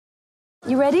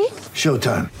You ready?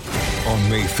 Showtime. On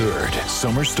May 3rd,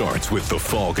 summer starts with The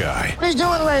Fall Guy. Let's do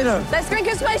it later. Let's drink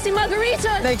a spicy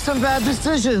margarita. Make some bad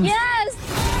decisions. Yes.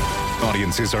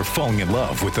 Audiences are falling in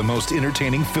love with the most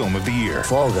entertaining film of the year.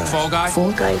 Fall Guy. Fall Guy?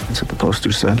 Fall guy. That's what the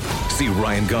poster said. See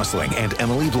Ryan Gosling and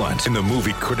Emily Blunt in the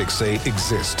movie critics say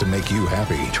exists to make you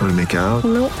happy. Trying to make it out?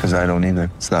 Nope. Because I don't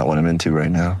either. It's not what I'm into right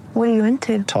now. What are you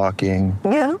into? Talking.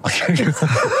 Yeah.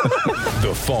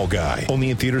 The Fall Guy.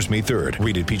 Only in theaters May 3rd.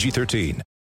 Rated PG-13.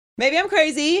 Maybe I'm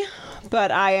crazy,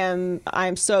 but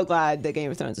I'm so glad that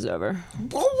Game of Thrones is over.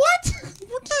 What?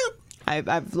 I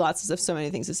have so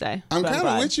many things to say. I'm kind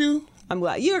of with you. I'm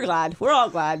glad. You're glad. We're all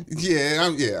glad.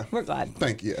 Yeah. We're glad.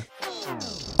 Thank you.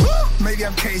 Maybe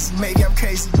I'm crazy, maybe I'm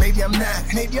crazy, maybe I'm not,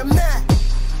 maybe I'm not.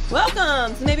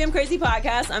 Welcome to Maybe I'm Crazy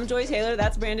podcast. I'm Joy Taylor.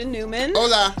 That's Brandon Newman.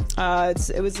 Hola.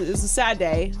 It was a sad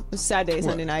day. It was a sad day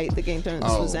Sunday night. The Game of Thrones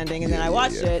was ending, and then I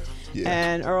watched it. Yeah.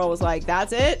 And Earl was like,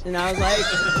 "That's it," and I was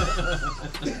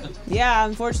like, "Yeah."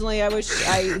 Unfortunately, I wish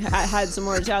I had some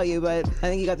more to tell you, but I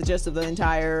think you got the gist of the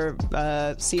entire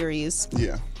series.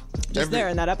 Yeah. There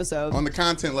in that episode. On the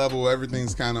content level,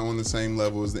 everything's kind of on the same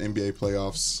level as the NBA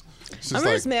playoffs. I'm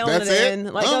just mailing it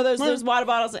in. Like, there's water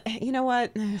bottles. You know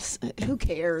what? Who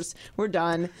cares? We're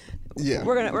done. Yeah.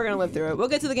 We're gonna live through it. We'll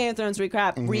get to the Game of Thrones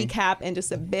recap in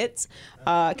just a bit.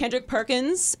 Kendrick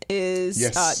Perkins is.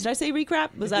 Yes. Did I say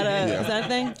recap? Was that a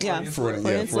thing? Yeah.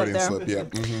 Freudian slip. Yeah.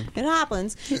 Mm-hmm. It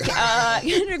happens.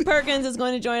 Kendrick Perkins is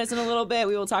going to join us in a little bit.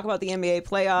 We will talk about the NBA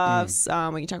playoffs.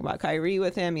 We can talk about Kyrie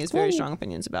with him. He has very strong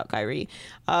opinions about Kyrie.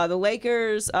 The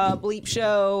Lakers bleep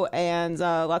show and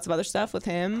lots of other stuff with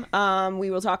him.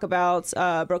 We will talk about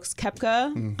Brooks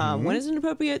Koepka. When is it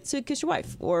appropriate to kiss your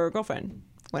wife or girlfriend?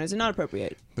 When is it not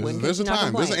appropriate? There's a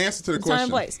time. There's an answer to the question. Time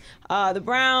and place. The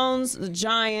Browns, the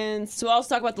Giants. We'll also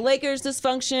talk about the Lakers'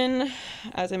 dysfunction.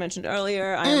 As I mentioned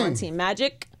earlier, I am on Team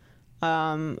Magic.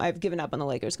 I've given up on the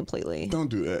Lakers completely. Don't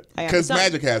do that. Because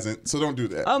Magic hasn't, so don't do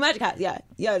that. Oh, Magic has.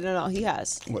 Yeah. No, he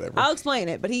has. Whatever. I'll explain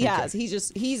it, but he has.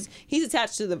 He's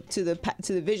attached to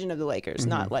the vision of the Lakers,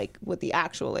 not like what the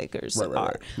actual Lakers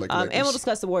are. Like and we'll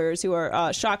discuss the Warriors, who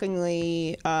are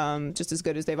shockingly just as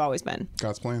good as they've always been.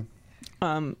 God's plan.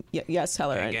 Yes,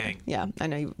 Heller. Gang. Yeah, I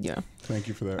know you. Yeah. Thank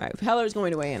you for that. All right, Heller's going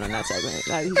to weigh in on that segment.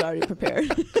 He's already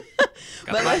prepared.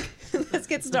 But let's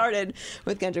get started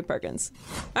with Kendrick Perkins.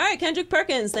 All right, Kendrick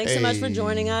Perkins, thanks so much for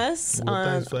joining us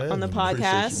on the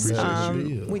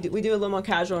podcast. We do a little more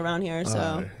casual around here,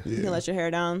 so you can let your hair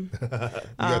down.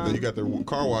 You got the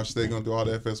car wash today, going through all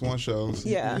the FS1 shows.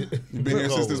 Yeah. You've been here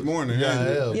since this morning.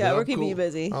 Yeah, we're keeping you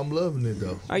busy. I'm loving it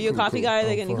though. Are you a coffee guy? Are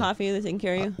they getting coffee? Are they taking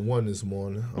care of you? One this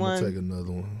morning. I'm gonna take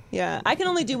another one. Yeah, I can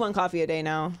only do one coffee a day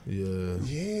now.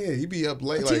 Yeah, you be up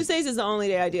late. Tuesdays is the only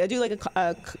day I do. I do like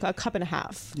a cup and a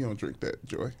half. You don't drink that,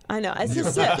 Joy. I know. It's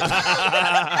just I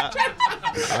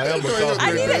am a coffee.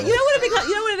 I need it. You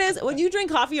know what it is? When you drink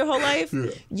coffee your whole life,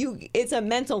 it's a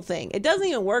mental thing. It doesn't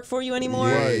even work for you anymore.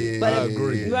 Right. But I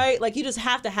agree. Right? Like you just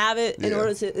have to have it in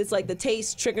order to. It's like the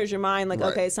taste triggers your mind. Like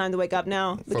okay, it's time to wake up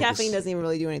now. The caffeine doesn't even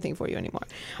really do anything for you anymore.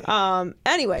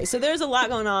 Anyway, so there's a lot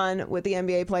going on with the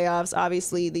NBA playoffs.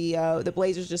 Obviously, the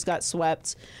Blazers just got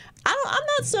swept. I'm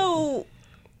not so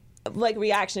like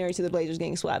reactionary to the Blazers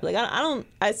getting swept. Like I don't.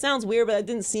 It sounds weird, but it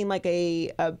didn't seem like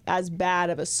a as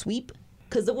bad of a sweep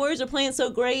because the Warriors are playing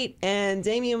so great and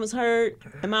Damian was hurt.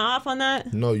 Am I off on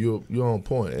that? No, you're on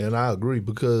point, and I agree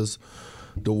because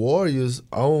the Warriors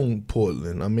own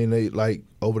Portland. I mean, they like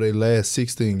over their last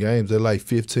 16 games, they're like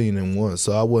 15-1.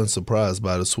 So I wasn't surprised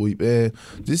by the sweep. And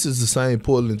this is the same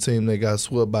Portland team that got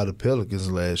swept by the Pelicans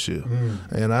last year.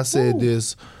 And I said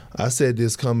this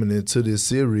coming into this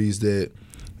series that,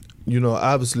 you know,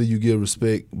 obviously you get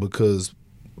respect because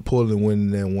Portland winning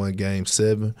that one game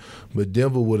 7, but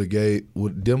Denver would have gave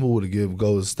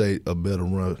Golden State a better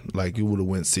run. Like it would have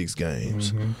went 6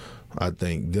 games. I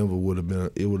think Denver would have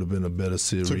been a better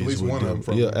series. Took at least with one Denver. of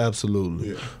them from Yeah,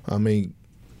 absolutely. Yeah. I mean,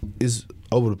 it's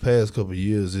over the past couple of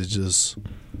years. It's just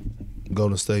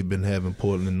Golden State been having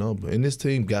Portland number, and this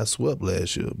team got swept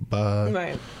last year by.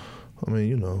 Right. I mean,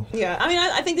 you know. Yeah, I mean,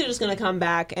 I think they're just going to come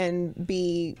back and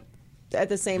be at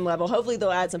the same level. Hopefully they'll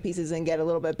add some pieces and get a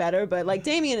little bit better. But like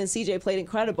Damian and CJ played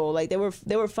incredible. Like they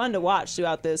were fun to watch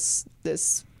throughout this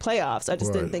playoffs. I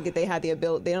just didn't think that they had the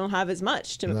ability. They don't have as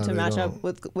much to match up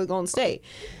with Golden State.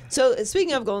 So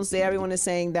speaking of Golden State, everyone is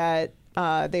saying that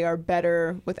they are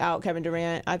better without Kevin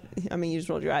Durant. I mean, you just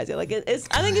rolled your eyes. Like it's.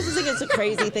 I think it's a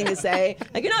crazy thing to say.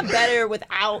 Like you're not better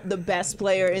without the best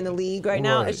player in the league right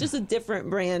now. It's just a different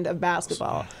brand of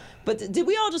basketball. But did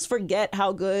we all just forget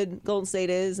how good Golden State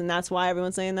is, and that's why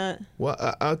everyone's saying that? Well,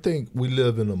 I think we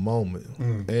live in a moment,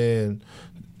 and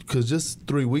because just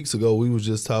 3 weeks ago we was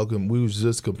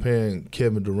just comparing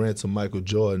Kevin Durant to Michael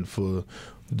Jordan for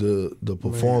the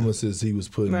performances he was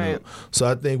putting up. So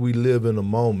I think we live in a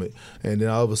moment, and then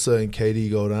all of a sudden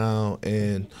KD go down,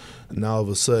 and now all of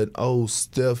a sudden,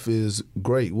 Steph is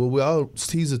great. Well,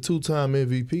 he's a 2-time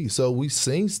MVP, so we've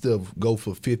seen Steph go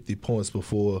for 50 points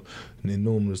before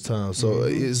numerous times. So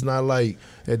it's not like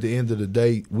at the end of the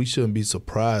day we shouldn't be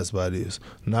surprised by this.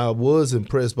 Now, I was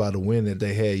impressed by the win that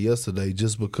they had yesterday,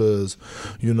 just because,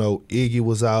 Iggy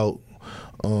was out.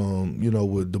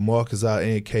 With DeMarcus out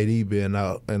and KD being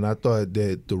out, and I thought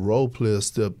that the role players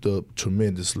stepped up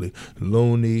tremendously.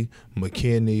 Looney,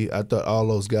 McKinney, I thought all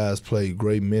those guys played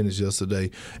great minutes yesterday.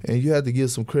 And you have to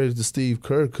give some credit to Steve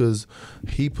Kerr, because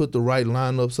he put the right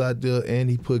lineups out there and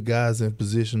he put guys in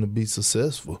position to be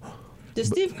successful.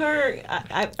 Steve Kerr,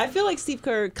 I feel like Steve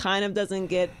Kerr kind of doesn't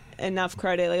get enough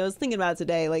credit. Like, I was thinking about it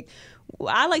today,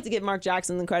 I like to give Mark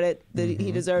Jackson the credit that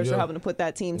he deserves for helping to put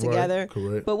that team together.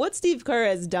 Correct. But what Steve Kerr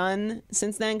has done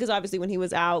since then, because obviously when he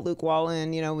was out, Luke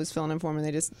Walton, was filling in for him,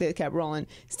 and they kept rolling.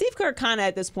 Steve Kerr kind of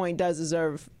at this point does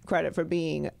deserve credit for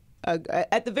being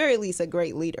at the very least a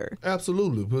great leader.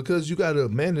 Absolutely, because you got to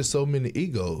manage so many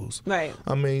egos. Right.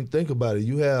 I mean, think about it.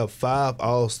 You have 5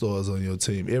 All-Stars on your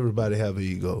team. Everybody have an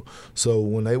ego. So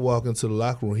when they walk into the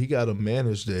locker room, he got to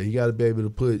manage that. He got to be able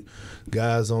to put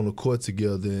guys on the court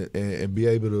together and be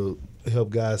able to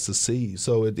help guys succeed.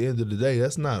 So at the end of the day,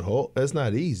 that's not hard. That's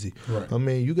not easy. Right. I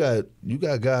mean, you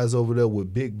got guys over there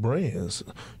with big brands.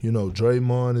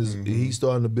 Draymond he's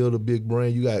starting to build a big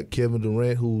brand. You got Kevin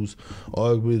Durant, who's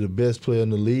arguably the best player in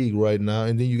the league right now,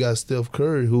 and then you got Steph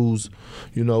Curry, who's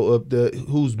up there,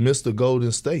 who's Mr.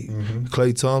 Golden State.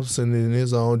 Klay Thompson in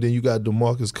his own. Then you got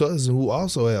DeMarcus Cousins, who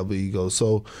also have an ego.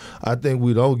 So I think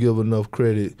we don't give enough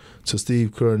credit to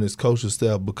Steve Kerr and his coaching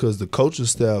staff, because the coaching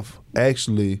staff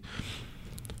actually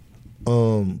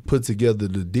put together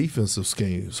the defensive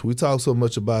schemes. We talk so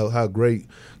much about how great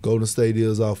Golden State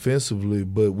is offensively,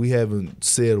 but we haven't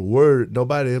said a word.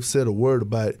 Nobody ever said a word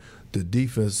about the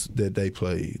defense that they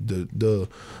played, the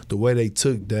way they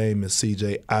took Dame and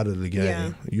CJ out of the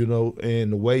game,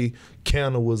 and the way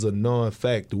Canner was a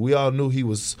non-factor. We all knew he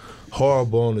was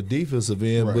horrible on the defensive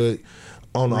end, but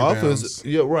on the offense,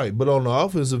 but on the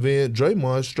offensive end,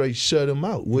 Draymond straight shut him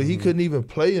out. Well, he couldn't even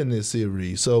play in this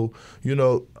series. So,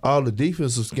 all the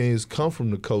defensive schemes come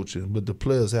from the coaching, but the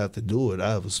players have to do it,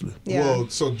 obviously. Yeah. Well,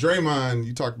 so Draymond,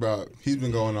 you talked about, he's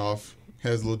been going off,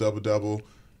 has a little double-double,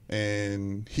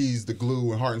 and he's the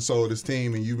glue and heart and soul of this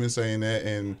team, and you've been saying that,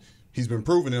 and he's been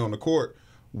proving it on the court.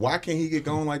 Why can't he get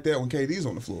going like that when KD's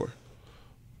on the floor?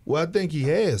 Well, I think he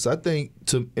has. I think,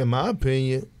 in my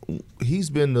opinion, he's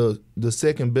been the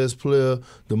second best player,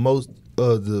 the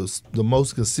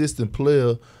most consistent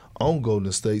player on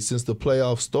Golden State since the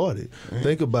playoffs started.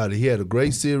 Think about it. He had a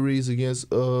great series against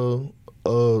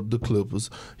the Clippers.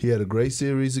 He had a great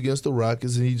series against the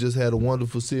Rockets, and he just had a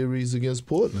wonderful series against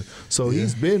Portland. So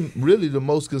he's been really the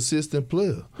most consistent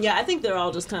player. Yeah, I think they're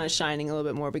all just kind of shining a little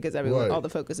bit more because all the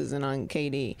focus is in on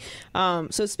KD.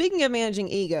 So speaking of managing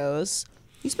egos,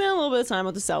 you spent a little bit of time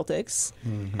with the Celtics.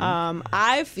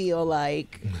 I feel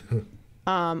like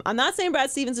I'm not saying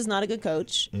Brad Stevens is not a good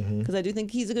coach, because I do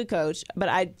think he's a good coach, but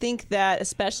I think that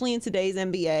especially in today's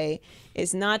NBA,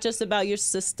 it's not just about your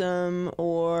system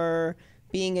or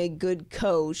being a good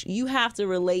coach. You have to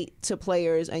relate to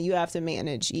players and you have to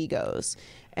manage egos.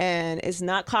 And it's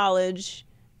not college,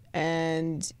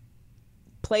 and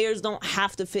players don't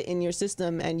have to fit in your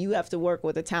system, and you have to work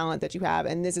with the talent that you have,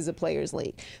 and this is a players'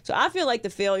 league. So I feel like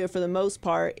the failure for the most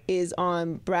part is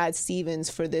on Brad Stevens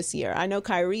for this year. I know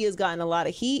Kyrie has gotten a lot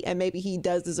of heat, and maybe he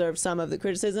does deserve some of the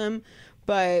criticism,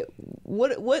 but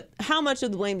how much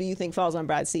of the blame do you think falls on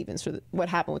Brad Stevens for what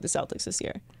happened with the Celtics this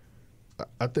year?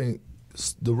 I think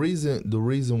the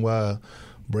reason why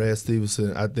Brad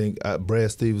Stevenson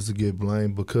get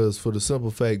blamed, because for the simple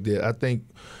fact that I think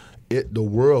the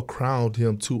world crowned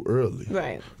him too early.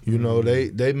 Right.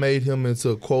 They made him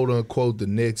into, quote unquote, the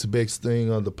next best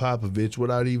thing under Popovich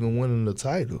without even winning the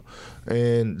title.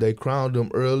 And they crowned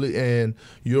him early, and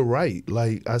you're right.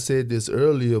 Like I said this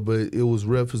earlier, but it was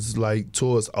referenced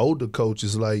towards older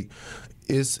coaches.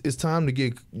 It's time to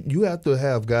get. You have to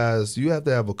have guys. You have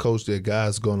to have a coach that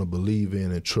guys gonna believe in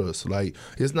and trust.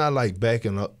 It's not like back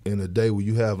in the day where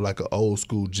you have an old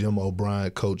school Jim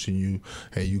O'Brien coaching you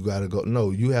and you gotta go.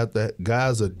 No, you have to.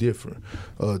 Guys are different.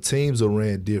 Teams are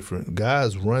ran different.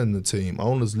 Guys run the team.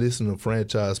 Owners listen to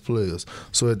franchise players.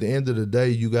 So at the end of the day,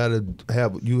 you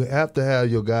have to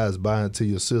have your guys buy into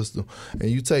your system. And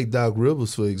you take Doc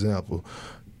Rivers for example.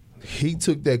 He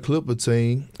took that Clipper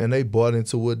team and they bought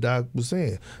into what Doc was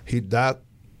saying. Doc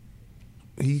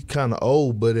he kind of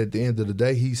old, but at the end of the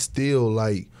day, he still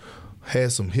like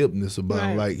had some hipness about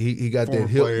him. Like he got Former that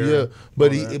hip, player,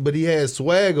 but he had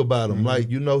swag about him. Like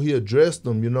he addressed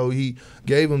them. He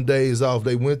gave them days off.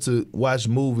 They went to watch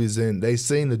movies and they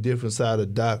seen a different side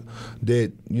of Doc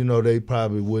that they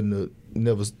probably wouldn't have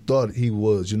never thought he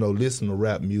was. Listen to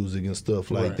rap music and stuff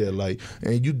like that. Like,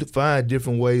 and you find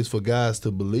different ways for guys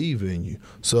to believe in you.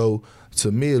 So to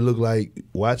me, it looked like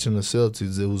watching the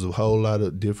Celtics, there was a whole lot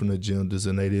of different agendas,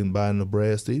 and they didn't buy into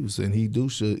Brad Stevens, and he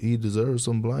deserves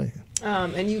some blame.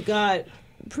 And you got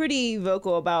pretty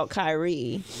vocal about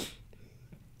Kyrie.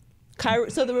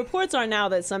 So the reports are now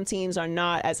that some teams are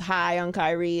not as high on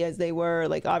Kyrie as they were.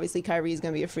 Like, obviously, Kyrie is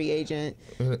going to be a free agent,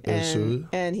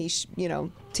 and he,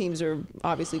 teams are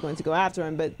obviously going to go after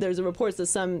him. But there's reports that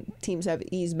some teams have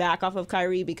eased back off of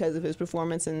Kyrie because of his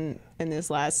performance in this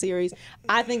last series.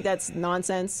 I think that's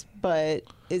nonsense. But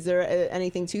is there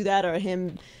anything to that, or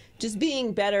him just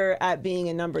being better at being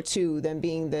a number two than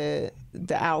being the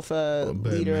alpha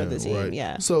leader of the team? Right.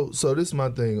 Yeah. So this is my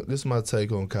thing. This is my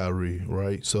take on Kyrie,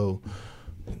 right? So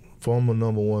former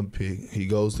number one pick, he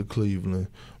goes to Cleveland.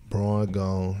 Bron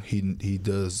gone.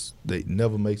 They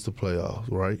never makes the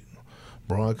playoffs, right?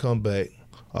 Bron come back.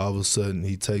 All of a sudden,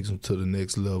 he takes him to the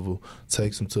next level,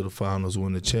 takes him to the finals,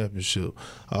 win the championship.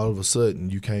 All of a sudden,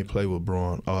 you can't play with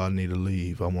Bron. Oh, I need to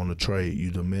leave. I want to trade.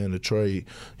 You demand a trade.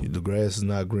 The grass is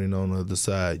not green on the other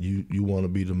side. You want to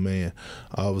be the man.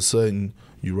 All of a sudden,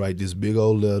 you write this big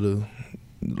old letter,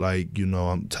 like,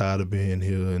 I'm tired of being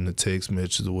here in the text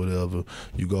messages or whatever.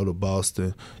 You go to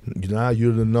Boston. Now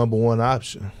you're the number one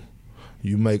option.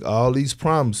 You make all these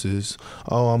promises.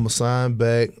 Oh, I'm going to sign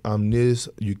back. I'm this.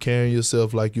 You carrying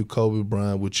yourself like you Kobe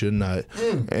Bryant, which you're not.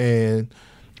 And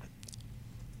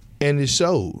it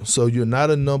shows. So you're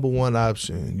not a number one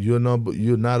option. You're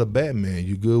not a Batman.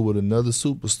 You're good with another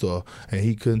superstar. And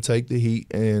he couldn't take the heat.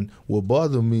 And what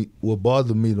bothered me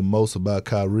the most about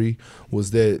Kyrie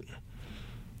was that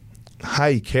how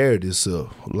he carried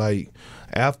himself. Like,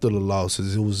 after the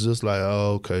losses, it was just like,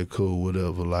 oh, okay, cool,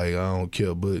 whatever. Like, I don't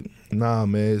care. But nah,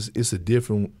 man, it's a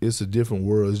different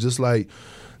world. It's just like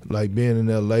being in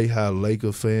LA, how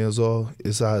Laker fans are.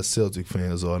 It's how Celtic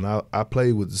fans are. And I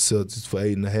played with the Celtics for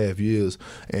 8.5 years,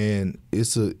 and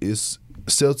it's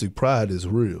Celtic pride is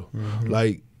real.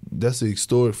 Like, that's a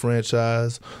historic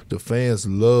franchise. The fans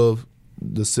love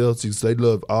the Celtics. They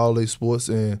love all their sports,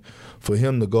 and for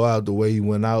him to go out the way he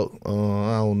went out, I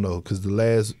don't know, because the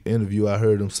last interview I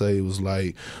heard him say was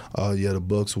like, oh yeah, the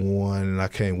Bucks won and I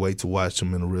can't wait to watch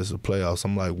them in the rest of the playoffs.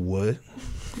 I'm like, what?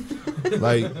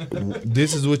 Like,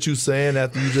 this is what you saying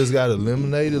after you just got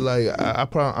eliminated? Like,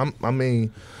 I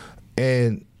mean,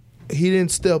 and he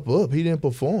didn't step up. He didn't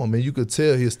perform, and you could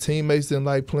tell his teammates didn't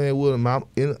like playing with him.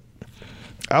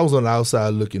 I was on the outside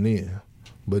looking in.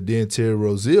 But then Terry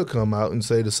Rozier come out and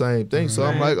say the same thing. So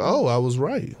I'm like, oh, I was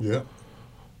right. Yeah.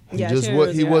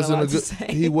 He wasn't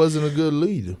a good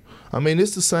leader. I mean,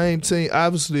 it's the same team.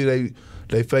 Obviously,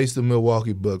 they faced the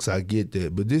Milwaukee Bucks. I get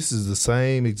that. But this is the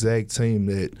same exact team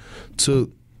that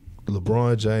took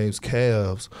LeBron James'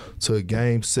 Cavs to a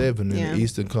Game 7 in the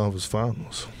Eastern Conference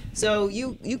Finals. So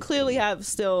you clearly have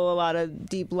still a lot of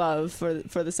deep love for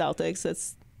the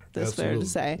Celtics. That's fair to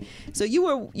say. So you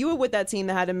were with that team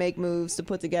that had to make moves to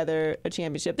put together a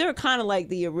championship. They were kind of like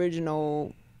the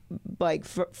original, like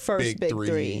first big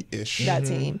three-ish. That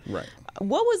team. Right.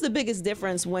 What was the biggest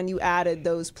difference when you added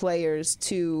those players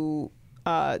to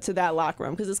that locker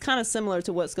room? Because it's kind of similar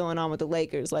to what's going on with the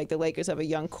Lakers. Like, the Lakers have a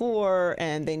young core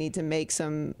and they need to make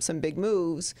some big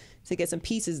moves to get some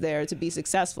pieces there to be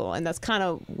successful, and that's kind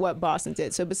of what Boston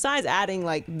did. So besides adding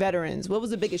like veterans, what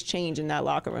was the biggest change in that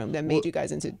locker room that made you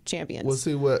guys into champions? Well,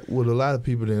 see, what a lot of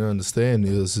people didn't understand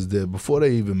is that before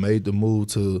they even made the move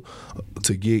to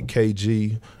get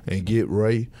KG and get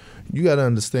Ray, you got to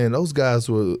understand those guys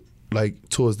were like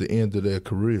towards the end of their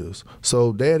careers.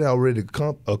 So they had already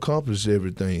accomplished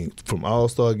everything from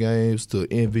All-Star games to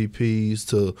MVPs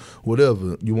to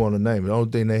whatever you want to name it. The only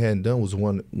thing they hadn't done was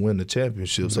win the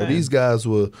championship. So these guys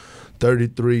were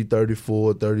 33,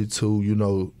 34,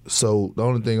 32, so the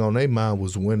only thing on their mind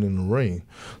was winning the ring.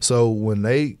 So when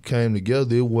they came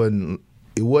together, it wasn't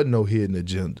no hidden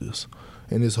agendas.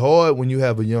 And it's hard when you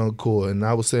have a young core. And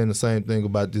I was saying the same thing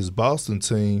about this Boston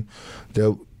team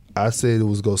that I said it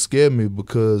was going to scare me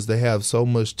because they have so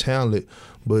much talent,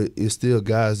 but it's still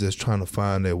guys that's trying to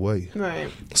find their way. Right.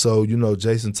 So,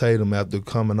 Jason Tatum, after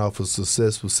coming off a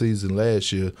successful season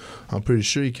last year, I'm pretty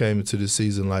sure he came into this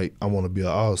season like, I want to be an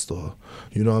all-star.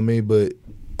 You know what I mean? But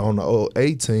on the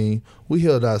 18, we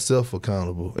held ourselves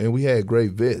accountable, and we had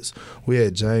great vets. We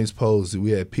had James Posey,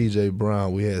 we had P.J.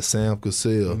 Brown, we had Sam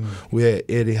Cassell, we had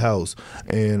Eddie House,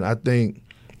 and I think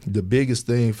the biggest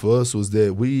thing for us was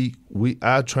that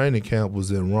our training camp was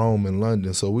in Rome and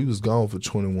London, so we was gone for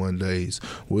 21 days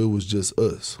where it was just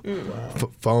us.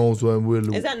 Phones weren't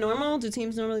really. Is that normal? Do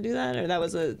teams normally do that, or that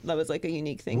was like a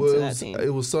unique thing to that team?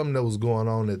 It was something that was going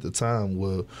on at the time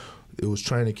where it was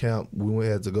training camp. We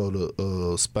had to go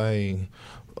to Spain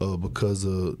because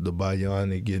of the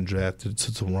Bayani getting drafted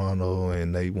to Toronto,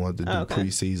 and they wanted to do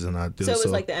preseason out there. So it was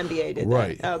like the NBA did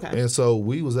right. that. Okay. And so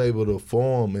we was able to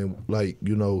form and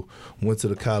went to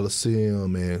the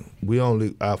Coliseum, and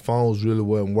our phones really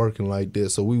wasn't working like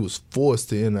that, so we was forced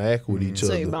to interact with each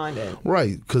other. So you bonded.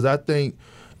 Right, because I think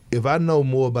if I know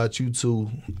more about you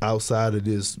two outside of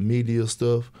this media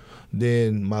stuff,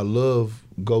 then my love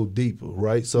go deeper,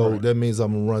 right? So that means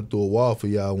I'm going to run through a wall for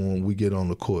y'all when we get on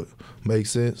the court. Make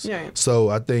sense? Yeah. So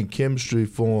I think chemistry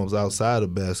forms outside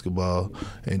of basketball,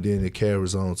 and then it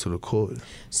carries on to the court.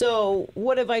 So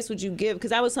what advice would you give? Because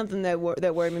that was something that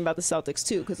worried me about the Celtics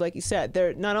too, because like you said,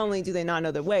 they're not only do they not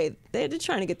know their way, they're just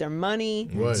trying to get their money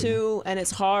too, and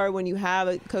it's hard when you have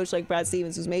a coach like Brad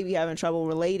Stevens who's maybe having trouble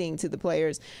relating to the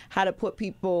players, how to put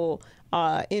people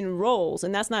in roles,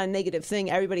 and that's not a negative thing.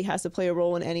 Everybody has to play a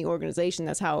role in any organization.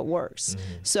 That's how it works.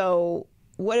 So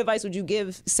what advice would you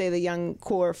give, say, the young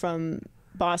core from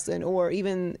Boston or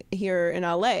even here in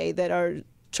LA that are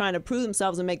trying to prove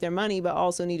themselves and make their money, but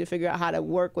also need to figure out how to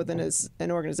work within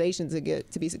an organization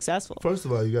to be successful? First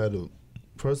of all, you have to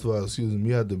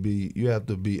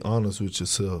be honest with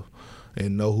yourself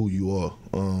and know who you are.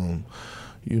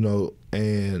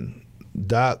 And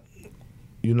Doc,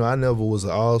 I never was an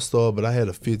all-star, but I had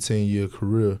a 15-year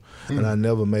career, and I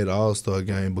never made an all-star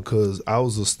game because I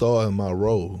was a star in my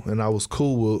role, and I was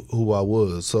cool with who I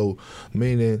was. So,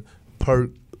 meaning Perk,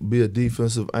 be a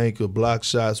defensive anchor, block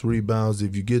shots, rebounds.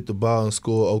 If you get the ball and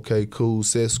score, okay, cool,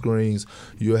 set screens,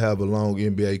 you'll have a long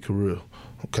NBA career.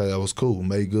 Okay, I was cool,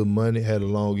 made good money, had a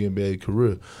long NBA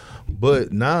career.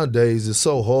 But nowadays, it's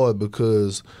so hard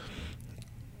because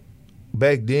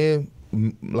back then,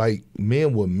 like,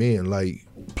 men were men. Like,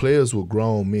 players were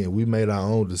grown men. We made our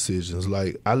own decisions.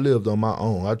 Like, I lived on my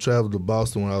own. I traveled to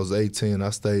Boston when I was 18.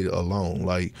 I stayed alone.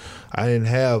 Like, I didn't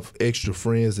have extra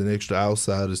friends and extra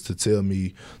outsiders to tell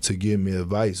me, to give me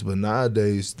advice. But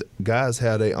nowadays, guys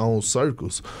have their own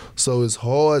circles. So it's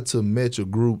hard to match a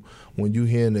group when you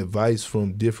hearing advice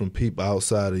from different people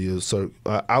outside of your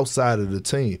outside of the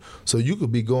team. So you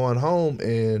could be going home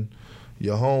and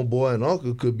your homeboy and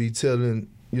uncle could be telling,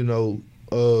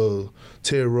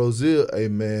 Terry Rozier, hey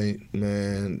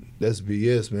man, that's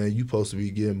BS, man. You supposed to be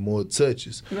getting more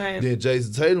touches. Right. Then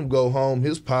Jason Tatum go home,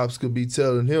 his pops could be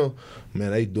telling him,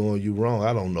 man, they doing you wrong.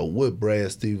 I don't know what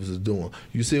Brad Stevens is doing.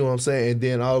 You see what I'm saying? And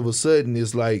then all of a sudden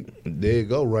it's like, there you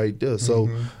go right there. So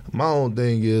my own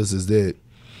thing is that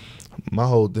my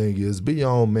whole thing is be your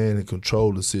own man and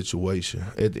control the situation.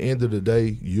 At the end of the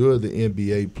day, you're the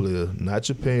NBA player, not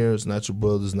your parents, not your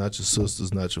brothers, not your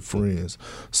sisters, not your friends.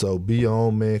 So be your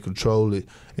own man, control it,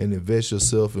 and invest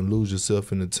yourself and lose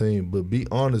yourself in the team. But be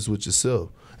honest with yourself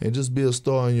and just be a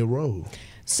star in your role.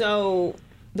 So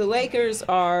the Lakers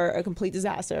are a complete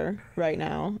disaster right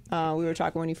now. We were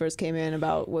talking when you first came in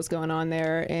about what's going on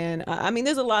there. And,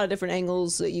 there's a lot of different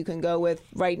angles that you can go with.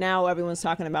 Right now, everyone's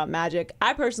talking about Magic.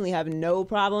 I personally have no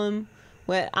problem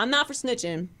with – I'm not for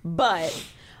snitching, but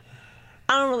 –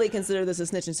 I don't really consider this a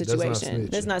snitching situation.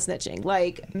 That's not snitching.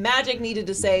 Like, Magic needed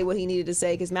to say what he needed to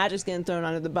say because Magic's getting thrown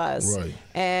under the bus. Right.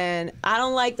 And I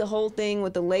don't like the whole thing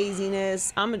with the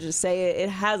laziness. I'm going to just say it. It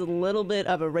has a little bit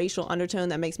of a racial undertone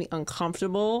that makes me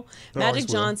uncomfortable. Magic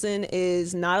Johnson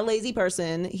is not a lazy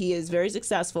person. He is very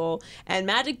successful. And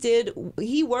Magic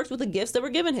he worked with the gifts that were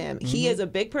given him. He has a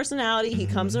big personality. He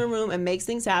comes in a room and makes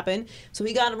things happen. So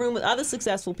he got in a room with other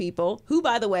successful people who,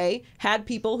 by the way, had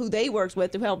people who they worked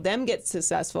with to help them get successful.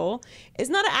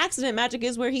 It's not an accident Magic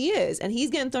is where he is, and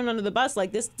he's getting thrown under the bus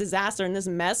like this disaster and this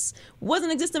mess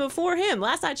wasn't existing before him.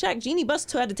 Last I checked, Jeannie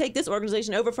Buss had to take this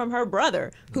organization over from her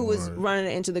brother who was running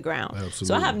it into the ground. Absolutely.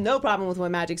 So I have no problem with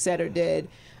what Magic said or did.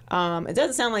 It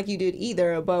doesn't sound like you did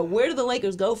either, but where do the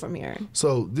Lakers go from here?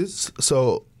 So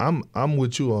I'm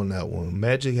with you on that one.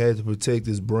 Magic had to protect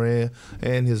his brand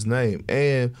and his name.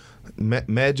 And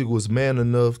Magic was man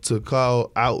enough to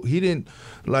call out. He didn't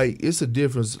it's a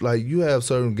difference. Like you have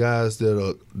certain guys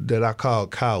that I call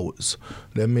cowards.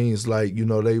 That means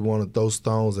they want to throw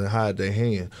stones and hide their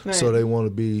hand. Right. So they want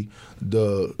to be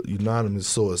the anonymous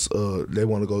source. They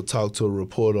want to go talk to a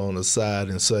reporter on the side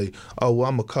and say, "Oh, well,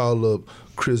 I'm gonna call up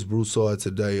Chris Broussard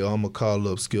today, or I'm gonna call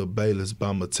up Skip Bayless, but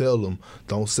I'm gonna tell them,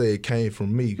 don't say it came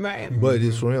from me, Right. but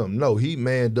it's from him." No, he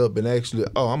manned up and actually,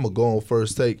 I'm gonna go on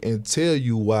First Take and tell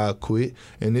you why I quit,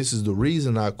 and this is the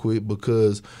reason I quit,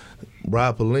 because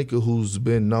Rob Pelinka,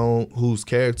 whose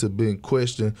character been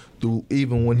questioned through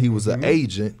even when he was an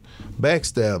agent,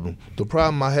 backstabbed him. The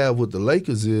problem I have with the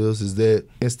Lakers is that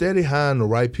instead of hiring the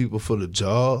right people for the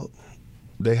job,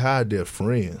 they hired their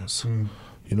friends.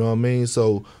 You know what I mean?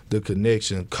 So the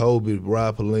connection, Kobe,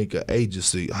 Rob Pelinka,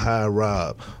 agency, hire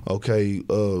Rob, okay,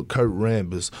 Kurt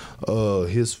Rambis,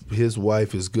 his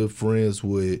wife is good friends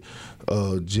with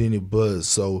Jeannie Buss,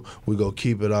 so we go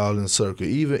keep it all in circle.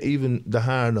 Even the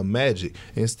hiring of Magic,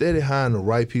 instead of hiring the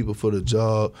right people for the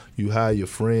job, you hire your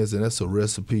friends, and that's a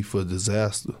recipe for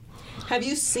disaster. Have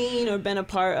you seen or been a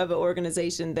part of an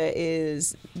organization that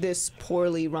is this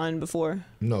poorly run before?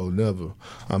 No, never.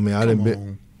 I mean, I didn't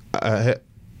been.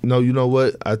 No, you know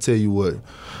what? I tell you what.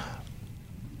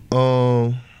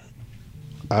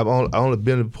 I've only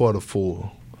been a part of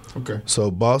 4. Okay. So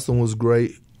Boston was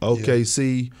great.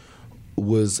 OKC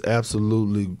was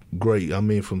absolutely great. I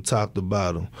mean, from top to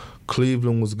bottom.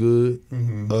 Cleveland was good.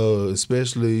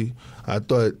 Especially, I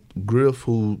thought Griff,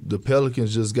 who the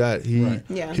Pelicans just got, he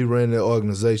ran that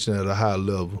organization at a high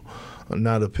level.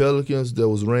 Now the Pelicans that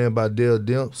was ran by Dale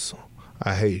Demps,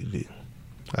 I hated it.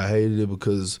 I hated it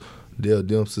because Dale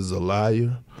Demps is a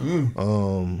liar.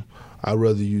 I'd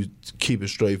rather you keep it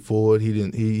straightforward.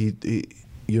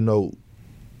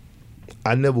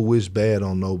 I never wished bad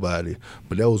on nobody,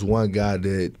 but there was one guy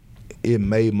that it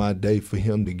made my day for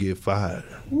him to get fired.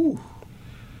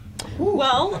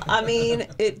 Well, I mean,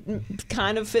 it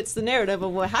kind of fits the narrative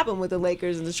of what happened with the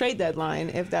Lakers in the trade deadline,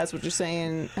 if that's what you're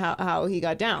saying, how he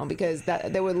got down, because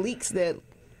there were leaks that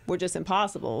were just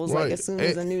impossible. It was like as soon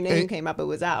as a new name came up, it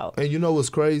was out. And you know what's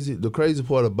crazy? The crazy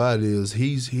part about it is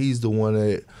he's the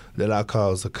one that I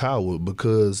call a coward,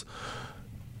 because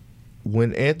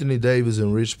when Anthony Davis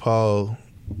and Rich Paul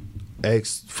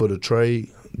asked for the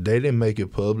trade, they didn't make it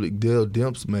public. Dale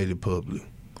Demps made it public.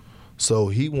 So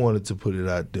he wanted to put it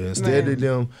out there. Instead of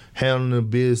them handling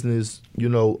business,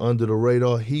 under the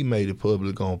radar, he made it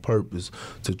public on purpose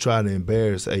to try to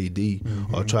embarrass AD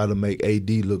or try to make AD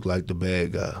look like the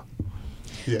bad guy.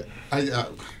 Yeah. I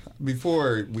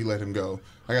before we let him go,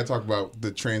 I got to talk about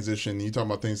the transition. You talking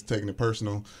about things taking it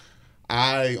personal.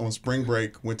 I, on spring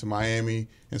break, went to Miami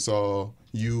and saw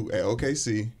you at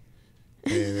OKC,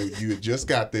 and you had just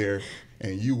got there,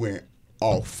 and you went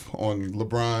off on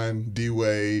LeBron,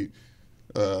 D-Wade,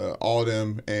 all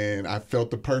them, and I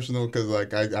felt the personal, because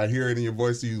I hear it in your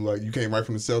voice. You came right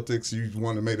from the Celtics. You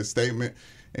wanted to make a statement,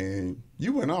 and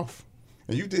you went off,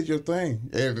 and you did your thing.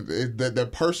 And that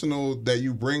personal that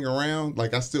you bring around,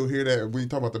 I still hear that when you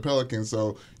talk about the Pelicans.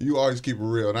 So you always keep it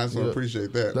real, and I just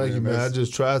appreciate that. Thank you, man. I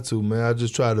just try to, man. I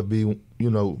just try to be,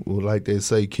 like they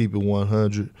say, keep it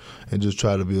 100, and just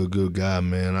try to be a good guy,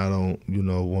 man. I don't,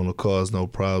 want to cause no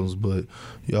problems, but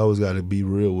you always got to be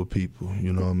real with people.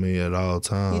 You know what I mean? At all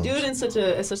times. You do it in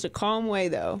such a calm way,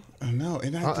 though. I know,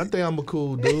 and I think I'm a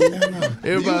cool dude.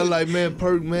 Everybody like, man,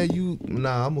 Perk, man,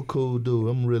 I'm a cool dude.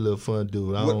 I'm really a fun dude.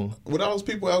 With all those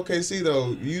people at OKC, though,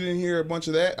 you didn't hear a bunch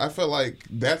of that? I felt like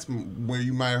that's where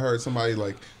you might have heard somebody,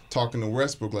 talking to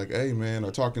Westbrook, hey, man,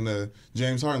 or talking to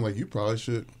James Harden, you probably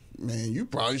should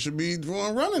be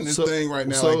running this thing right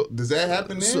now. So, does that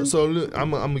happen then? So look,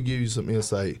 I'm going to give you some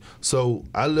insight. So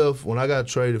I left, when I got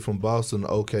traded from Boston to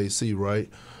OKC, right?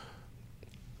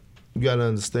 You got to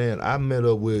understand, I met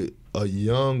up with a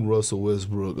young Russell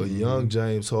Westbrook, a young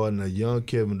James Harden, a young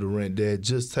Kevin Durant that had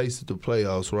just tasted the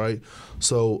playoffs, right?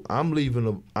 So I'm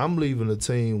leaving a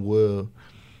team where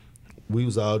we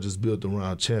was all just built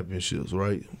around championships,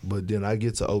 right? But then I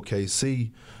get to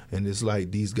OKC, and it's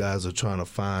like these guys are trying to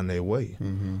find their way.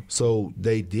 So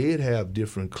they did have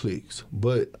different cliques,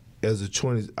 but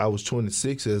I was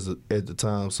 26 at the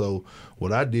time. So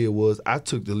what I did was I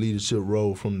took the leadership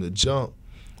role from the jump,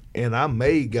 and I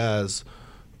made guys.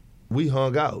 We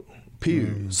hung out,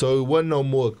 period. So it wasn't no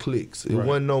more cliques. It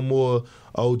wasn't no more,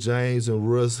 James and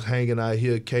Russ hanging out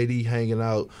here, KD hanging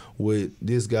out with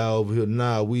this guy over here.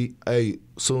 Nah, as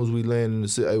soon as we land in the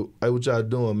city, hey, what y'all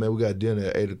doing, man? We got dinner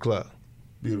at 8 o'clock.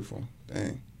 Beautiful.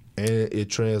 Dang. And it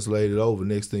translated over.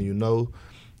 Next thing you know,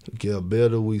 get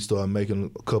better. We started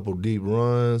making a couple deep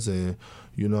runs, and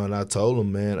and I told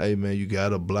him, man, hey, man, you got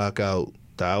to block out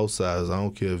the outsiders. I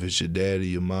don't care if it's your daddy,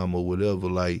 your mom, or whatever.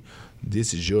 Like,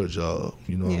 this is your job.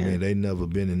 You know what I mean? They never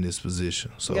been in this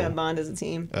position. So You got to bond as a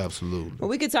team. Absolutely. Well,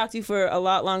 we could talk to you for a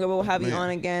lot longer, but we'll have you on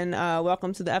again.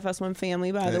 Welcome to the FS1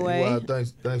 family, by the way. Well,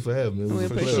 thanks for having me. We For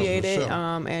sure, appreciate for it. sure.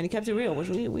 And you kept it real, which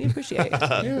we appreciate.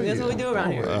 That's what we do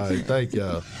around here. All right, thank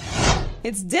y'all.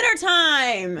 It's dinner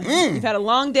time. You've had a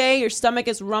long day, your stomach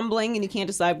is rumbling, and you can't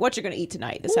decide what you're going to eat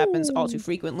tonight. This happens all too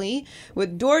frequently.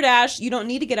 With DoorDash, you don't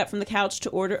need to get up from the couch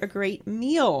to order a great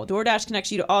meal. DoorDash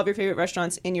connects you to all of your favorite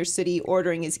restaurants in your city.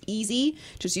 Ordering is easy.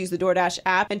 Just use the DoorDash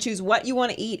app and choose what you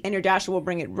want to eat, and your Dasher will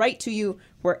bring it right to you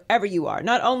wherever you are.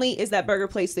 Not only is that burger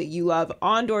place that you love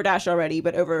on DoorDash already,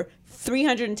 but over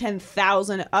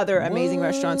 310,000 other amazing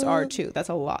restaurants are too. That's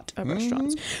a lot of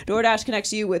restaurants. DoorDash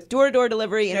connects you with door-to-door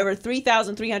delivery in over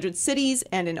 3,300 cities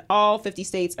and in all 50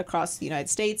 states across the United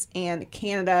States and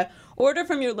Canada. Order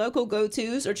from your local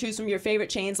go-tos or choose from your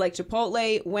favorite chains like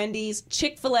Chipotle, Wendy's,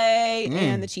 Chick-fil-A,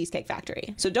 and the Cheesecake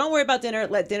Factory. So don't worry about dinner.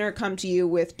 Let dinner come to you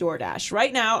with DoorDash.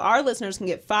 Right now, our listeners can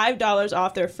get $5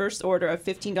 off their first order of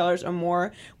 $15 or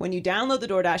more when you download the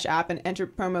DoorDash app and enter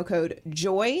promo code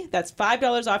JOY. That's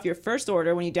 $5 off your first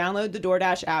order when you download the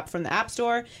DoorDash app from the App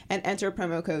Store and enter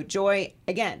promo code JOY.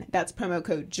 Again, that's promo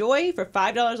code JOY for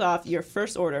 $5 off your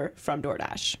first order from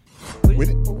DoorDash. With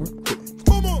it.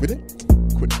 With it.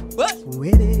 Quit it. What?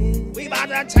 We about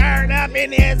to turn up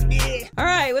in this bitch. All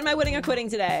right, what am I winning or quitting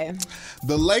today?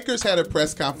 The Lakers had a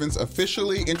press conference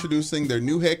officially introducing their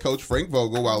new head coach, Frank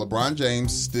Vogel, while LeBron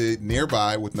James stood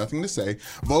nearby with nothing to say.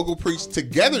 Vogel preached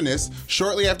togetherness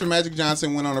shortly after Magic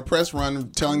Johnson went on a press run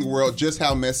telling the world just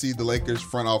how messy the Lakers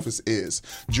front office is.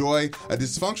 Joy, a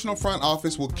dysfunctional front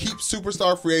office will keep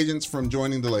superstar free agents from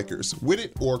joining the Lakers. With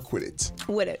it or quit it?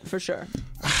 With it, for sure.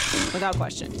 Without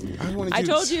question. I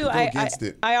told you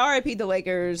I RIP'd the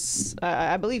Lakers,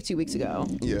 I believe 2 weeks ago.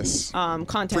 Yes.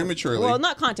 Content. Prematurely. Well,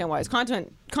 not content-wise.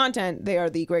 Content, they are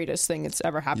the greatest thing that's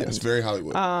ever happened. Yes, very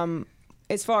Hollywood.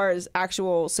 As far as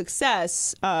actual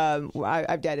success,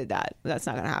 I've deaded that. That's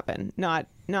not going to happen. Not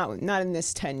in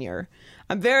this tenure.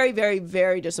 I'm very, very,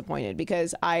 very disappointed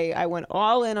because I went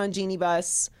all in on Jeannie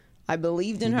Buss. I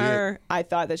believed in her. I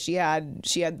thought that she had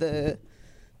the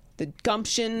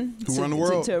gumption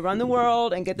to run the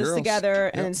world and get this together.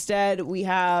 Yep. And instead we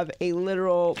have a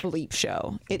literal bleep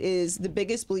show. It is the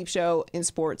biggest bleep show in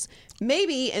sports,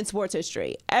 maybe in sports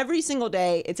history. Every single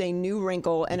day it's a new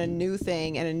wrinkle and a new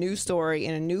thing and a new story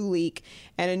and a new leak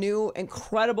and a new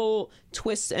incredible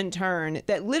twist and turn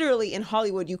that literally in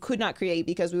Hollywood you could not create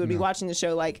because we would be watching the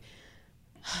show like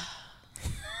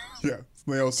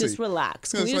just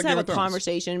relax. Can we just have a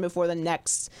conversation before the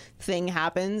next thing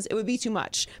happens? It would be too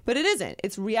much. But it isn't.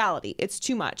 It's reality. It's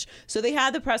too much. So they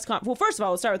had the press conference. Well, first of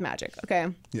all, let's start with Magic, okay?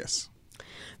 Yes.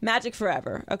 Magic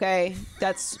Forever, okay?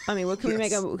 That's, I mean, what can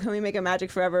we make a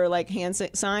Magic Forever like hand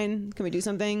sign? Can we do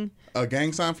something? A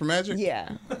gang sign for Magic?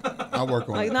 Yeah. I'll work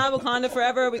on it. Like not Wakanda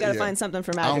Forever, we got to find something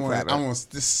for Magic Forever. I want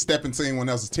to step into anyone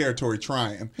else's territory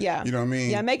trying. Yeah. You know what I mean?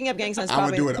 Yeah, making up gang signs I'm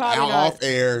going to do it off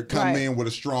air, come in with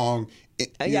a strong, you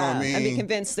know what I mean? And be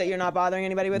convinced that you're not bothering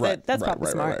anybody with it. That's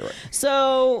probably smart. Right.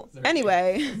 So,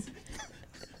 anyway...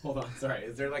 Hold on, sorry.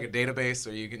 Is there like a database so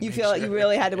you can? You feel like you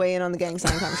really had to weigh in on the gang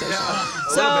sign conversation.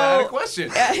 So I had a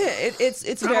question.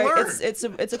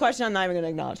 It's a question I'm not even going to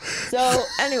acknowledge. So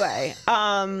anyway,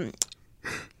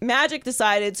 Magic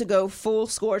decided to go full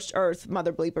scorched earth,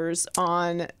 mother bleepers,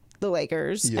 on the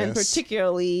Lakers and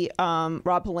particularly Rob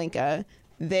Pelinka.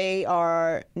 They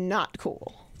are not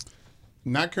cool.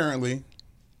 Not currently.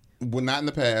 Well, not in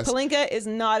the past. Pelinka is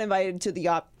not invited to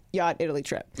the yacht Italy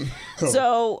trip.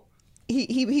 So.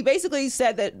 He basically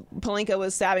said that Pelinka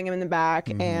was stabbing him in the back,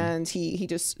 and he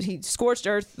scorched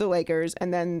earth the Lakers,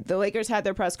 and then the Lakers had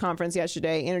their press conference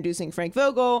yesterday introducing Frank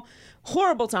Vogel.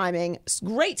 Horrible timing,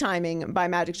 great timing by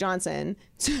Magic Johnson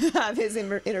to have his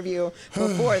interview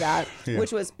before that,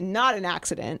 which was not an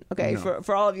accident. Okay, no.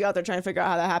 For all of you out there trying to figure out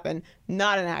how that happened,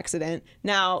 not an accident.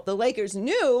 Now the Lakers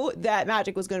knew that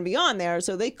Magic was going to be on there,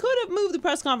 so they could have moved the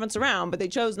press conference around, but they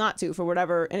chose not to for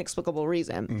whatever inexplicable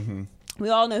reason. We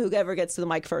all know whoever gets to the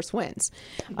mic first wins.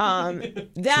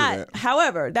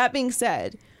 However, that being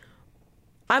said,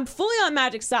 I'm fully on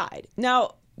Magic's side.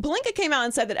 Now, Pelinka came out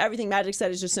and said that everything Magic said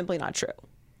is just simply not true.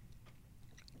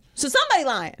 So somebody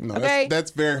lying, okay?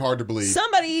 That's very hard to believe.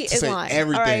 Somebody is lying.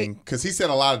 Everything, because he said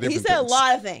a lot of different things. He said a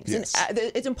lot of things. Yes. And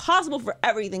it's impossible for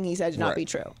everything he said to not be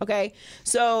true, okay?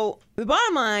 So the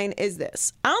bottom line is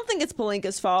this. I don't think it's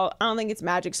Pelinka's fault. I don't think it's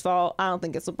Magic's fault. I don't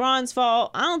think it's LeBron's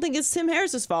fault. I don't think it's Tim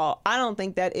Harris's fault. I don't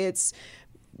think that it's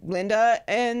Linda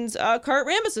and Kurt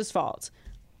Rambis's fault.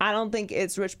 I don't think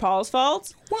it's Rich Paul's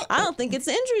fault. What? I don't think it's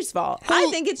the injury's fault. I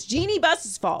think it's Jeannie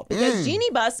Buss's fault because Jeannie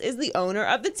Buss is the owner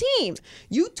of the team.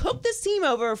 You took this team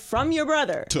over from your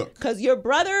brother because your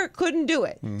brother couldn't do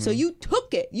it. So you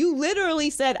took it. You literally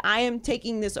said, I am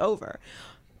taking this over.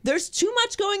 There's too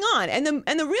much going on. And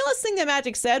the realest thing that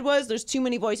Magic said was there's too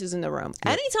many voices in the room.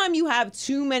 Yep. Anytime you have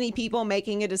too many people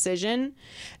making a decision,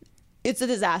 it's a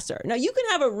disaster. Now, you can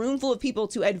have a room full of people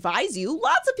to advise you.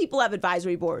 Lots of people have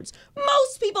advisory boards.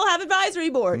 Most people have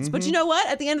advisory boards. But you know what?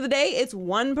 At the end of the day, it's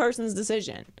one person's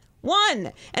decision.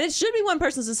 One. And it should be one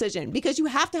person's decision because you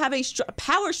have to have a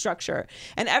power structure.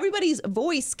 And everybody's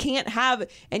voice can't have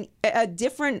a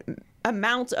different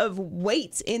amount of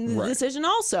weight in the decision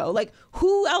also. Like,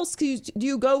 who else do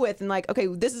you go with? And like, okay,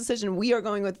 this decision, we are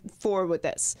going forward with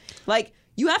this. Like,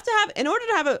 you have to have, in order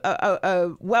to have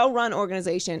a well-run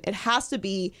organization, it has to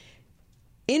be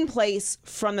in place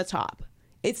from the top.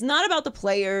 It's not about the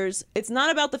players. It's not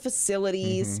about the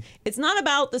facilities. It's not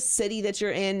about the city that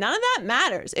you're in. None of that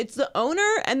matters. It's the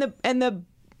owner and the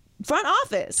front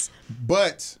office.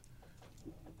 But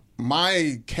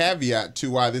my caveat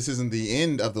to why this isn't the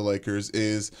end of the Lakers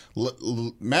is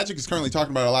Magic is currently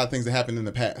talking about a lot of things that happened in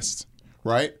the past,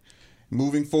 right?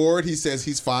 Moving forward, he says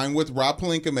he's fine with Rob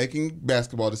Pelinka making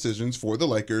basketball decisions for the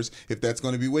Lakers if that's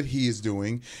going to be what he is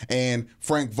doing. And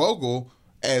Frank Vogel,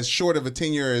 as short of a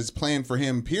tenure as planned for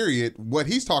him, period, what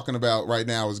he's talking about right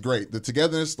now is great. The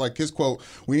togetherness, like his quote,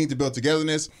 we need to build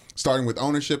togetherness, starting with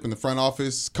ownership in the front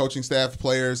office, coaching staff,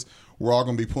 players. We're all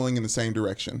going to be pulling in the same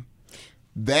direction.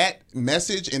 That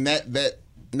message and that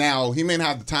now, he may not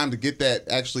have the time to get that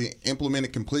actually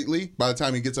implemented completely by the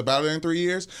time he gets up out of there in 3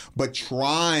 years, but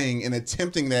trying and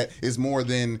attempting that is more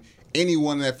than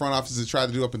anyone in that front office has tried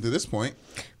to do up until this point.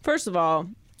 First of all,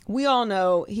 we all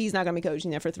know he's not going to be coaching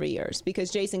there for 3 years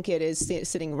because Jason Kidd is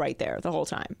sitting right there the whole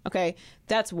time. Okay,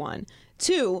 that's one.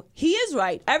 Two, he is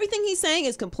right. Everything he's saying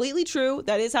is completely true.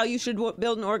 That is how you should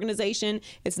build an organization.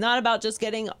 It's not about just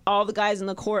getting all the guys in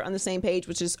the court on the same page,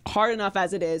 which is hard enough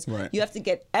as it is. Right. You have to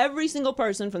get every single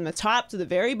person from the top to the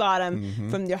very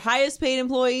bottom, from your highest paid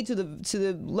employee to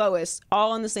the lowest,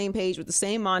 all on the same page with the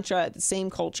same mantra, the same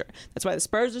culture. That's why the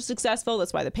Spurs are successful.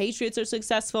 That's why the Patriots are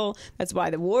successful. That's why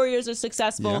the Warriors are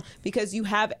successful, because you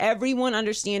have everyone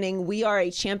understanding we are a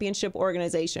championship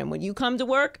organization. When you come to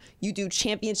work, you do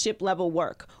championship level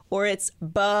work, or it's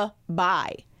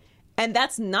bye. And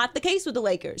that's not the case with the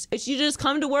Lakers. It's you just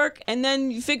come to work and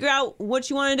then you figure out what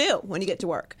you want to do when you get to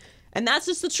work. And that's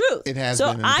just the truth. It has so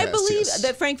been in the I past, believe yes.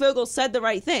 that Frank Vogel said the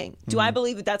right thing. Do I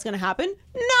believe that that's going to happen?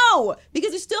 No,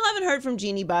 because we still haven't heard from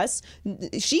Jeannie Buss.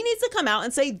 She needs to come out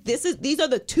and say these are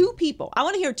the two people. I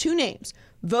want to hear two names,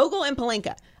 Vogel and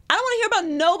Pelinka. I don't want to hear about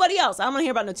nobody else. I don't want to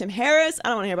hear about no Tim Harris. I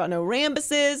don't want to hear about no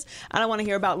Rambuses. I don't want to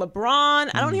hear about LeBron.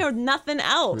 I don't want to hear nothing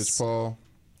else. Rich Paul.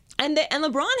 And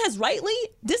LeBron has rightly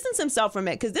distanced himself from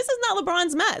it because this is not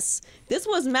LeBron's mess. This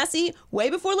was messy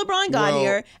way before LeBron got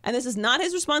here, and this is not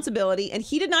his responsibility, and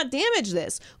he did not damage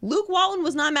this. Luke Walton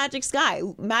was not Magic's guy.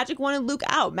 Magic wanted Luke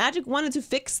out. Magic wanted to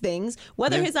fix things.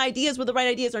 Whether his ideas were the right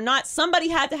ideas or not, somebody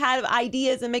had to have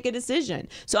ideas and make a decision.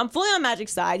 So I'm fully on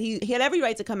Magic's side. He had every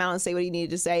right to come out and say what he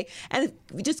needed to say, and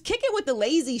just kick it with the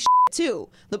lazy shit too.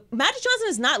 Magic Johnson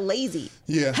is not lazy.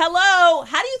 Yeah. Hello?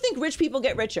 How do you think rich people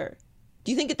get richer?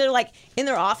 Do you think that they're like in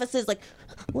their offices like,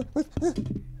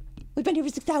 we've been here for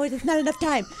 6 hours, it's not enough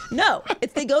time? No,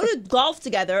 it's they go to golf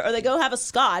together or they go have a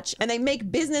scotch and they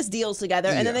make business deals together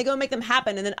and then they go make them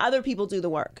happen and then other people do the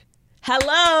work.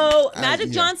 Hello? Magic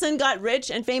Johnson got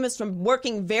rich and famous from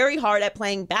working very hard at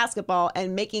playing basketball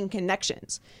and making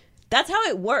connections. That's how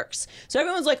it works. So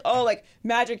everyone's like, oh, like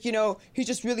Magic, he's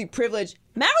just really privileged.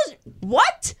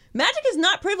 What? Magic is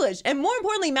not privileged. And more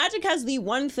importantly, Magic has the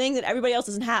one thing that everybody else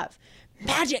doesn't have.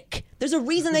 Magic. There's a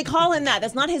reason they call him that.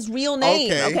 That's not his real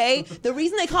name, okay? The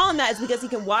reason they call him that is because he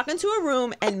can walk into a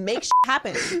room and make shit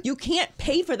happen. You can't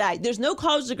pay for that. There's no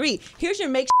college degree. Here's your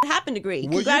make shit happen degree.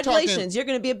 Well, congratulations, you're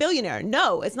going to be a billionaire.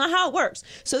 No, it's not how it works.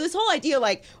 So this whole idea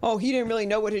like, oh, he didn't really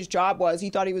know what his job was.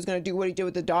 He thought he was going to do what he did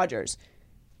with the Dodgers.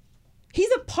 He's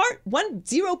a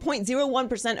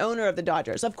 0.01% owner of the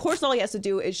Dodgers. Of course, all he has to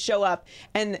do is show up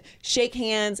and shake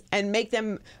hands and make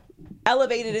them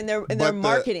elevated in their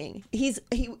marketing.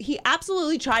 He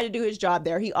absolutely tried to do his job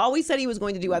there. He always said he was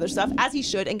going to do other stuff, as he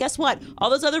should. And guess what?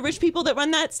 All those other rich people that run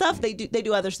that stuff, they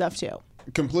do other stuff too.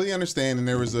 Completely understand, and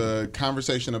there was a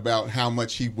conversation about how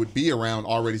much he would be around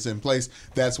already in place.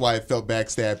 That's why it felt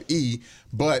backstab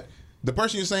But the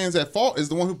person you're saying is at fault is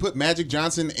the one who put Magic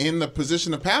Johnson in the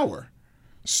position of power.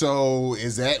 So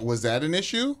was that an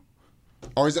issue?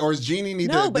 Or is Jeannie need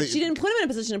to? No, but she didn't put him in a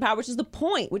position of power, which is the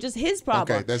point, which is his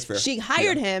problem. Okay, that's fair. She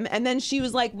hired him, and then she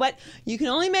was like, "What? You can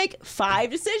only make 5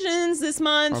 decisions this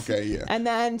month." Okay, yeah. And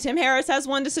then Tim Harris has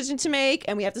 1 decision to make,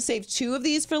 and we have to save 2 of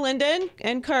these for Lyndon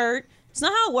and Kurt. It's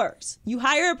not how it works. You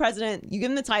hire a president, you give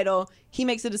him the title, he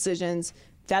makes the decisions.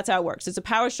 That's how it works. It's a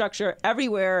power structure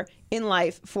everywhere in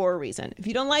life for a reason. If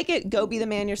you don't like it, go be the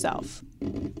man yourself.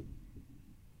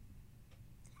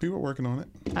 People are working on it.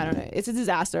 I don't know. It's a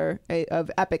disaster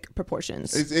of epic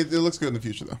proportions. It looks good in the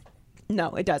future, though.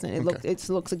 No, it doesn't. It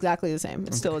looks exactly the same.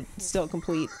 It's still a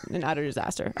complete and utter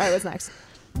disaster. All right, what's next?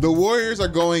 The Warriors are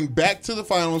going back to the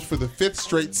finals for the 5th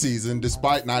straight season,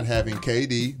 despite not having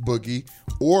KD, Boogie,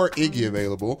 or Iggy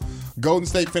available. Golden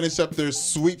State finished up their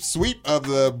sweep of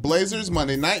the Blazers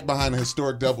Monday night behind the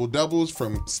historic double-doubles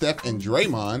from Steph and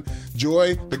Draymond.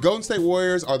 Joy, the Golden State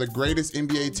Warriors are the greatest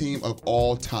NBA team of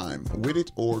all time. With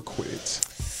it or quit it?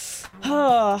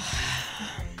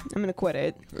 I'm going to quit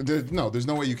it. There's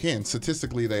no way you can.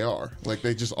 Statistically, they are. Like,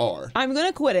 they just are. I'm going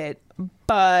to quit it,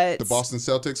 but... The Boston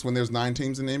Celtics, when there's 9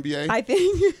 teams in the NBA? I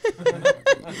think...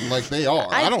 like, they are.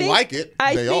 I don't like it.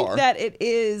 I they think are. that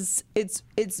it's...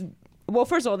 Well,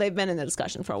 first of all, they've been in the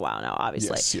discussion for a while now,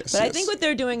 obviously. Yes, but I think what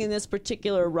they're doing in this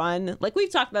particular run, like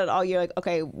we've talked about it all year, like,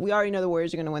 okay, we already know the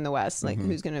Warriors are going to win the West. Like,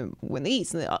 who's going to win the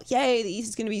East? And yay, the East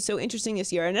is going to be so interesting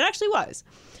this year. And it actually was.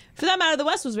 For that matter, the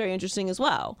West was very interesting as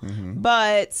well.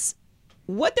 But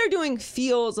what they're doing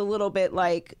feels a little bit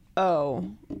like,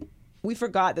 oh, we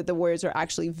forgot that the Warriors are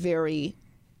actually very,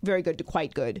 very good to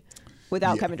quite good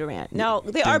without Kevin Durant. Now,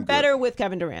 they are better with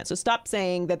Kevin Durant. So stop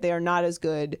saying that they are not as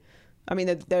good. I mean,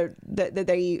 that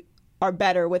they are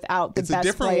better without the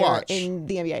best player in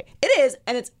the NBA. It is,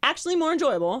 and it's actually more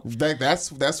enjoyable.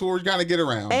 That's what we're gonna get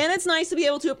around. And it's nice to be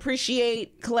able to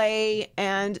appreciate Clay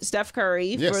and Steph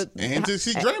Curry. Yes, and to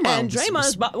see Draymond. And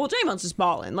Draymond's just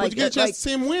balling. Like, but you get a chance to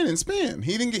see him win and spin.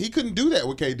 He couldn't do that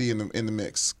with KD in the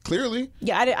mix. Clearly.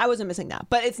 Yeah, I wasn't missing that.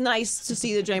 But it's nice to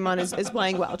see that Draymond is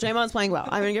playing well. Draymond's playing well.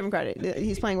 I'm gonna give him credit.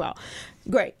 He's playing well.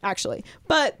 Great, actually.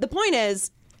 But the point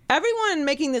is, everyone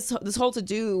making this whole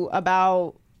to-do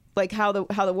about like how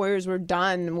the Warriors were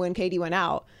done when KD went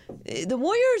out. The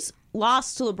Warriors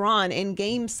lost to LeBron in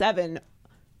Game 7.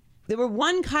 They were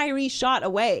 1 Kyrie shot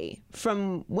away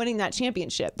from winning that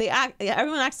championship.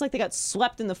 Everyone acts like they got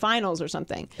swept in the finals or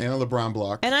something. And a LeBron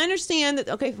block. And I understand that.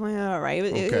 Okay, well, all right.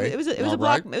 It was a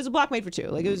block. It was a block made for 2.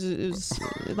 Like it was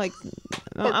like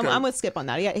I'm with Skip on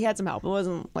that. He had some help. It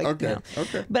wasn't like okay.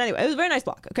 But anyway, it was a very nice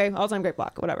block. Okay, all time great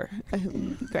block. Whatever.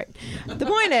 Great. The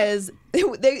point is, it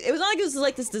was not like it was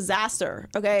like this disaster.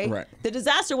 Okay. Right. The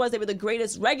disaster was they were the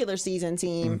greatest regular season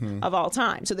team of all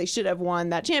time, so they should have won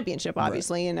that championship,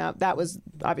 obviously, and that was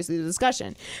obviously the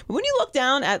discussion. But when you look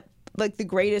down at like the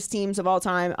greatest teams of all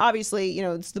time, obviously, you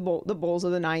know, it's the Bulls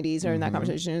of the 90s are in that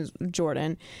conversation, is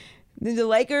Jordan. The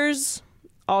Lakers,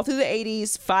 all through the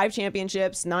 80s, 5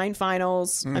 championships, 9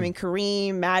 finals. I mean,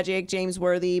 Kareem, Magic, James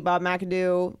Worthy, Bob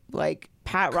McAdoo, like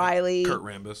Pat Riley. Kurt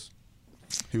Rambis.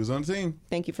 He was on the team.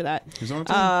 Thank you for that. He was on the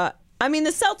team. I mean,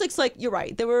 the Celtics, like, you're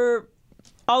right. There were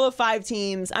all of 5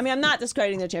 teams. I mean, I'm not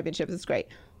discrediting their championship. It's great.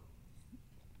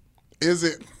 Is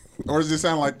it? Or does it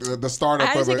sound like the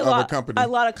startup of a company? A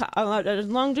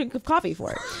long drink of coffee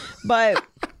for it. But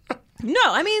no,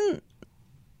 I mean,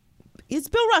 it's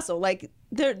Bill Russell. Like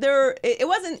it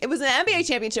was an NBA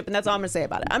championship, and that's all I'm gonna say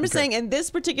about it. I'm just saying in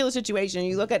this particular situation,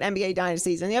 you look at NBA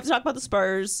dynasties, and you have to talk about the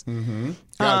Spurs. Gotta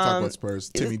talk about Spurs.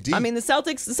 Timmy D. I mean, the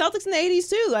Celtics in the 80s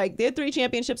too. Like they had 3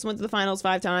 championships, went to the finals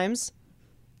 5 times.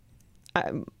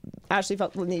 I actually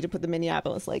felt the need to put the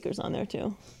Minneapolis Lakers on there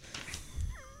too.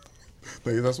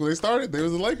 That's where they started. They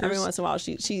was the Lakers. Every once in a while,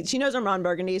 she knows I'm Ron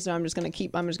Burgundy, so I'm just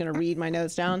gonna read my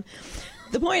notes down.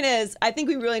 The point is, I think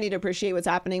we really need to appreciate what's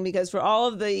happening, because for all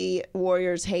of the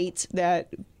Warriors hate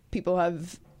that people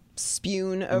have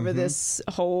spewed over this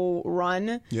whole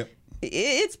run,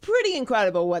 it's pretty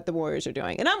incredible what the Warriors are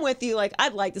doing. And I'm with you. Like,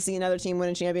 I'd like to see another team win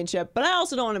a championship, but I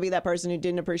also don't want to be that person who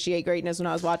didn't appreciate greatness when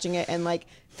I was watching it. And like,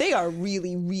 they are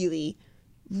really, really,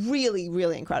 really,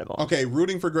 really incredible. Okay,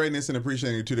 rooting for greatness and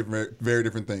appreciating are 2 very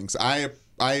different things. I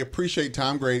appreciate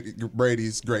Tom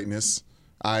Brady's greatness.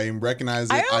 I recognize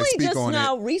it. I speak on it. I only just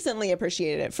now recently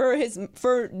appreciated it.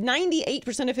 For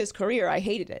 98% of his career, I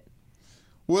hated it.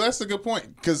 Well, that's a good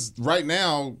point, because right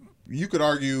now you could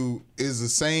argue is the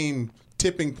same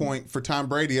tipping point for Tom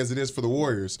Brady as it is for the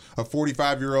Warriors. A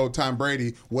 45-year-old Tom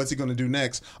Brady, what's he going to do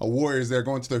next? A Warriors that are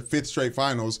going to their 5th straight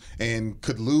finals and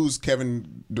could lose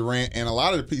Kevin Durant and a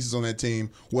lot of the pieces on that team.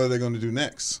 What are they going to do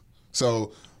next?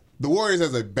 So the Warriors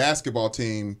as a basketball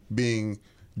team being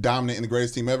dominant and the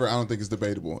greatest team ever, I don't think it's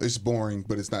debatable. It's boring,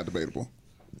 but it's not debatable.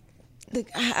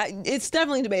 it's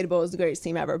definitely debatable as the greatest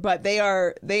team ever, but they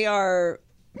are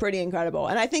pretty incredible.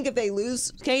 And I think if they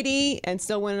lose KD and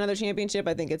still win another championship,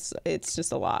 I think it's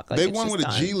just a lock. Like, they it's won just with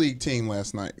done. a G League team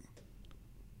last night.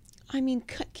 I mean,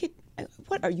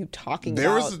 what are you talking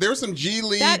about? There were some G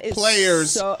League That is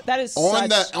players that is on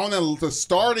such- the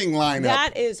starting lineup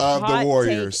that is of hot the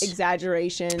Warriors. take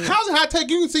exaggeration. How's it hot take?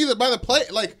 You can see that by the play.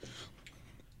 Like,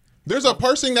 there's a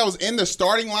person that was in the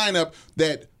starting lineup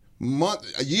that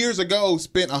years ago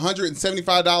spent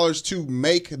 $175 to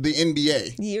make the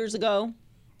NBA. Years ago.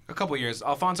 A couple years.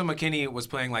 Alfonso McKinney was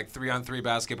playing like 3-on-3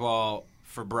 basketball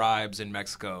for bribes in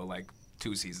Mexico like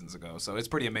 2 seasons ago. So it's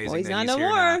pretty amazing. Well, he's that not he's no here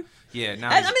more. now. Yeah, now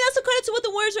I mean, that's a credit to what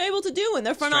the Warriors are able to do and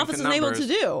their front Strength office is in able to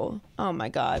numbers. do. Oh my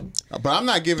God. But I'm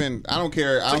not giving. I don't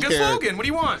care. I it's a don't good care. slogan. What do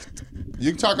you want?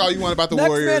 You can talk all you want about the Next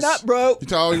Warriors. man up, bro. You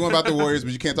talk all you want about the Warriors,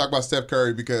 but you can't talk about Steph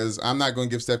Curry because I'm not going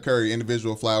to give Steph Curry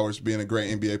individual flowers for being a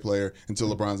great NBA player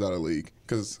until LeBron's out of the league.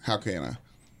 Because how can I?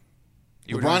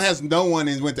 LeBron has no one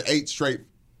and went to 8 straight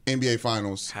NBA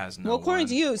finals. Has no Well, according one.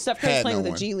 to you, Steph Curry's Had playing no with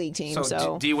a one. G League team, So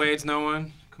so D Wade's no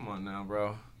one? Come on now,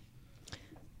 bro.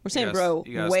 we're saying You bro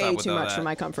gotta way stop with too all much that. for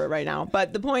my comfort right now.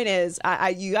 But the point is,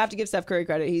 you have to give Steph Curry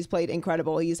credit. He's played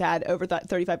incredible. He's had over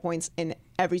 35 points in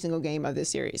every single game of this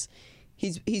series.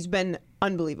 He's been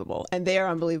unbelievable, and they are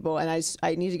unbelievable. And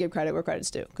I need to give credit where credit's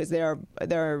due because they're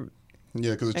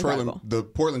Yeah, because Incredible. the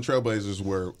Portland Trailblazers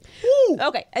were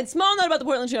okay. And small note about the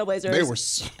Portland Trailblazers. They were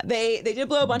they did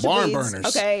blow a bunch barn of leads.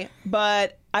 burners. Okay,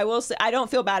 but I will say I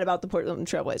don't feel bad about the Portland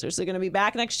Trailblazers. They're going to be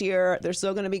back next year. They're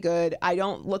still going to be good. I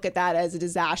don't look at that as a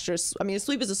disastrous. I mean, a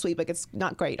sweep is a sweep. Like, it's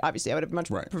not great. Obviously, I would have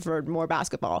much preferred more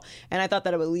basketball, and I thought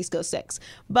that it would at least go 6.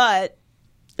 But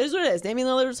it is what it is. Damian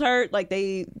Lillard was hurt. Like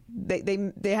they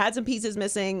had some pieces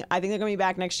missing. I think they're going to be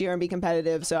back next year and be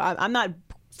competitive. So I'm not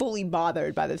fully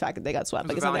bothered by the fact that they got swept.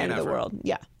 Like, it's not the end of the world.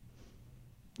 Yeah,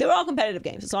 they were all competitive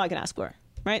games. That's all I can ask for,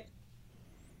 right?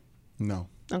 no.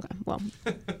 Okay, well,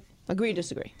 agree,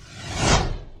 disagree.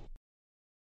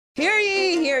 Hear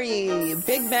ye, hear ye.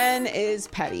 Big Ben is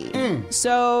petty.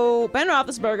 So Ben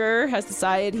Roethlisberger has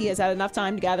decided he has had enough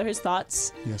time to gather his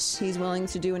thoughts. Yes. He's willing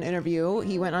to do an interview.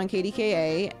 He went on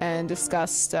KDKA and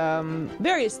discussed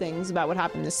various things about what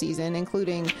happened this season,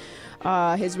 including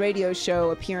his radio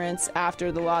show appearance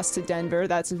after the loss to Denver.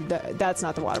 That's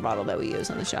not the water bottle that we use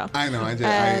on the show. I know. I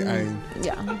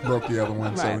Yeah. broke the other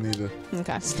one, so Right. we need to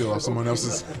Okay. steal off somebody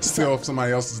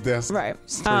else's desk. Right.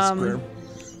 For a script.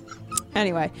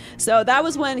 Anyway, so that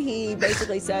was when he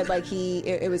basically said like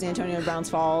it was Antonio Brown's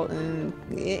fault, and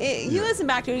he listened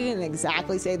back to it. He didn't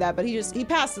exactly say that, but he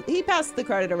passed the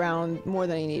credit around more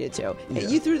than he needed to. Yeah.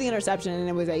 You threw the interception, and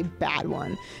it was a bad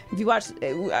one. If you watch,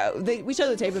 we showed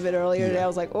the tape of it earlier today. I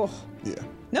was like, oh. Yeah.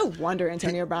 No wonder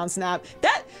Antonio Brown snapped.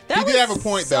 That He was did have a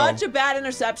point, such though. a bad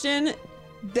interception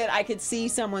that I could see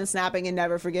someone snapping and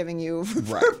never forgiving you.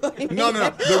 Right. No.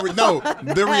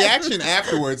 The reaction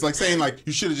afterwards, like saying like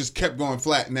you should have just kept going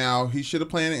flat. Now he should have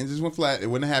planned it and just went flat. It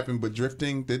wouldn't have happened. But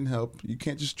drifting didn't help. You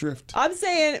can't just drift. I'm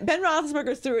saying Ben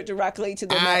Roethlisberger threw it directly to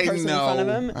the I person know, in front of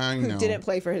him I who know. didn't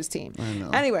play for his team. I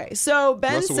know. Anyway, so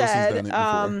Ben Russell Wilson's said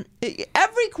done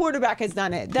every quarterback has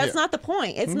done it. That's Yeah. not the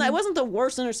point. It's not, it wasn't the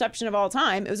worst interception of all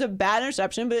time. It was a bad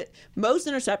interception, but most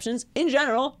interceptions in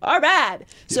general are bad.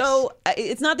 So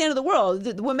it's not the end of the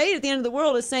world. What made it the end of the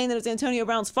world is saying that it's Antonio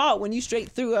Brown's fault when you straight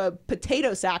threw a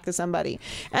potato sack to somebody.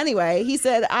 Anyway, he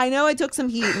said, I know I took some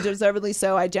heat, and deservedly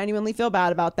so. I genuinely feel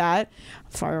bad about that.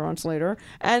 5 months later.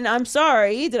 And I'm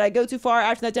sorry. Did I go too far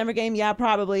after that Denver game? Yeah,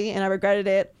 probably. And I regretted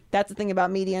it. That's the thing about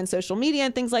media and social media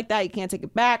and things like that. You can't take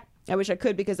it back. I wish I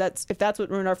could, because if that's what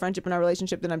ruined our friendship and our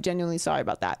relationship, then I'm genuinely sorry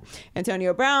about that.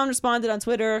 Antonio Brown responded on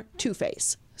Twitter,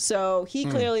 Two-Face. So he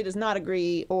clearly does not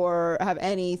agree or have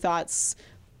any thoughts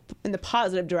in the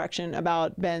positive direction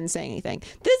about Ben saying anything.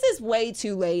 This is way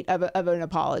too late of an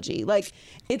apology. Like,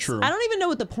 it's True. I don't even know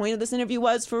what the point of this interview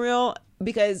was for real,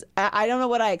 because I don't know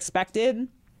what I expected.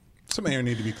 Some air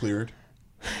need to be cleared.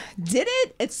 Did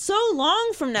it? It's so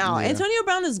long from now. Yeah. Antonio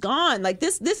Brown is gone. Like,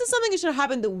 this is something that should have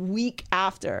happened the week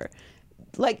after.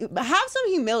 Like, have some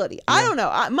humility. I don't know.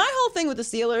 My whole thing with the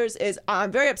Steelers is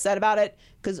I'm very upset about it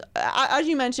because, as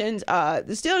you mentioned, the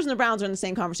Steelers and the Browns are in the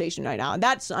same conversation right now, and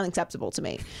that's unacceptable to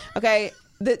me. Okay,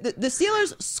 the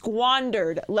Steelers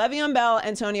squandered Le'Veon Bell,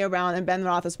 Antonio Brown, and Ben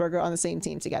Roethlisberger on the same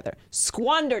team together.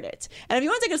 Squandered it. And if you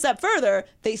want to take it a step further,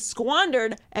 they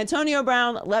squandered Antonio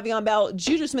Brown, Le'Veon Bell,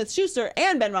 Juju Smith-Schuster,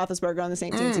 and Ben Roethlisberger on the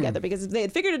same team together, because if they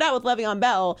had figured it out with Le'Veon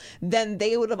Bell, then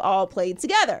they would have all played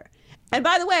together. And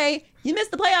by the way, you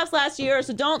missed the playoffs last year,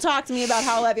 so don't talk to me about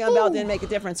how Le'Veon Bell didn't make a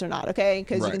difference or not, okay?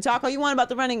 Because you can talk all you want about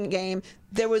the running game.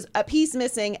 There was a piece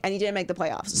missing, and he didn't make the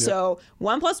playoffs. Yep. So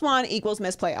 1 + 1 =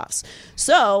 missed playoffs.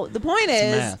 So the point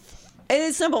is, math. It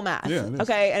is simple math, Yeah, it is.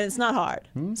 okay? And it's not hard.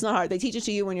 It's not hard. They teach it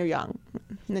to you when you're young,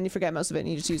 and then you forget most of it, and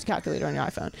you just use a calculator on your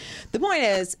iPhone. The point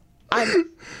is,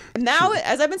 now,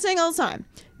 as I've been saying all the time,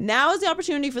 now is the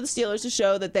opportunity for the Steelers to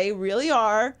show that they really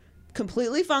are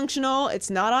completely functional. It's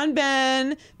not on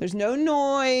Ben. There's no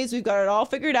noise. We've got it all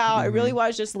figured out. It really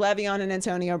was just Le'Veon and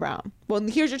Antonio Brown. Well,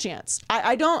 here's your chance.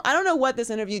 I don't know what this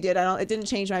interview did. It didn't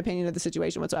change my opinion of the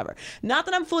situation whatsoever. Not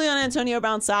that I'm fully on Antonio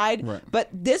Brown's side,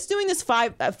 but doing this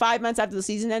 5 months after the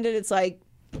season ended, it's like,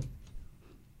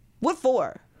 what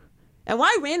for? And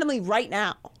why randomly right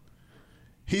now?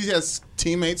 He has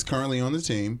teammates currently on the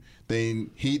team. They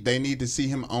need to see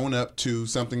him own up to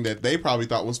something that they probably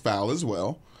thought was foul as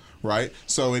well. Right,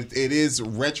 so it is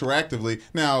retroactively.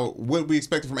 Now, what we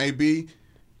expected from AB?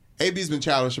 AB's been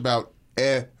childish about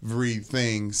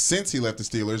everything since he left the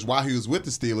Steelers, while he was with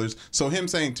the Steelers. So him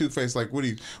saying two-faced, like, what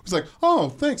he was like, oh,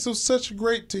 thanks, it was such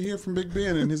great to hear from Big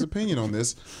Ben and his opinion on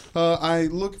this. I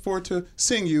look forward to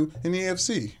seeing you in the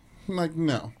AFC. I'm like,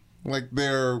 no. Like,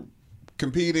 they're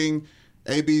competing.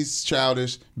 AB's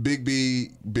childish. Big Ben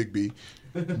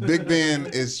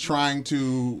is trying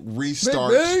to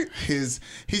restart he's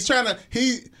trying to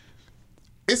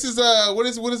this is what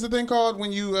is the thing called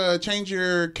when you change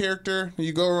your character?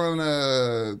 You go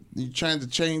on you trying to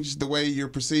change the way you're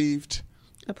perceived.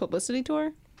 A publicity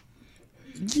tour?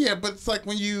 Yeah, but it's like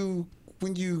when you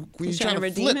He's trying to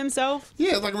redeem himself?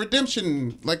 Yeah, like a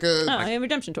redemption, like a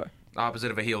redemption tour.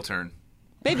 Opposite of a heel turn.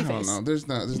 Babyface. I don't know. There's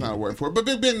not a word for it. But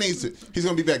Big Ben needs it. He's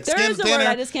gonna be back. There is a word.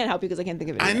 I just can't help you because I can't think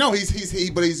of it. I know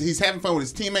he's having fun with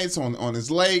his teammates on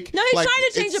his lake. No, he's trying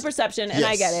to change the perception, and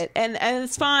I get it, and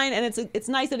it's fine, and it's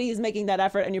nice that he's making that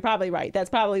effort. And you're probably right.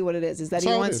 That's probably what it is. Is that he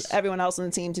wants everyone else on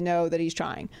the team to know that he's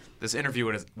trying. This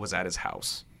interview was at his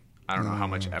house. I don't know how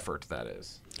much effort that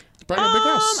is. Probably a big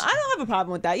house. I don't have a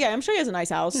problem with that. Yeah, I'm sure he has a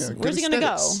nice house. Yeah, Where's he gonna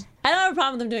go? I don't have a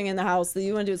problem with him doing it in the house.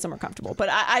 You want to do it somewhere comfortable, but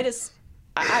I don't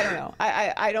know.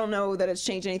 I don't know that it's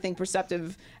changed anything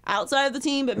perceptive outside of the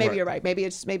team, but maybe you're right. Maybe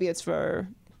it's for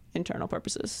internal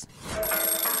purposes.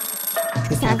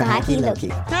 It's time for High Key Low Key.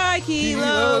 High Key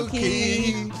Low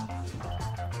Key.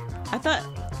 I thought.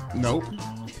 Nope.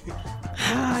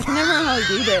 I can never know how to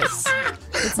do this.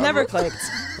 It's never clicked.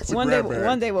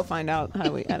 One day we'll find out how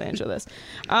to answer this.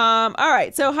 All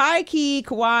right. So high key,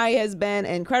 Kawhi has been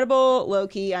incredible. Low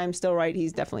key, I'm still right.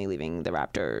 He's definitely leaving the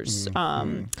Raptors.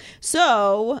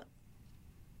 So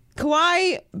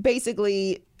Kawhi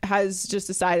basically has just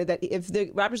decided that if the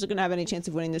Raptors are going to have any chance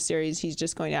of winning this series, he's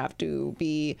just going to have to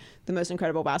be the most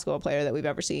incredible basketball player that we've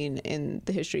ever seen in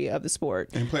the history of the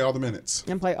sport. And play all the minutes.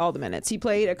 He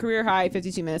played a career high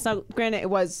 52 minutes. Now, granted, it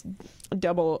was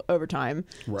double overtime.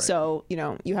 Right. So,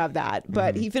 you have that.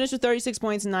 But he finished with 36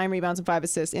 points and 9 rebounds and 5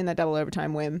 assists in that double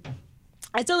overtime win.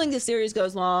 I still think this series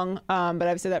goes long, but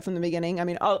I've said that from the beginning. I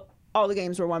mean, all the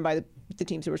games were won by the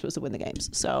teams who were supposed to win the games.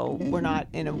 So we're not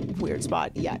in a weird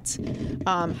spot yet.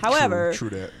 However, True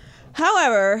that.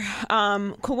 However,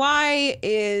 Kawhi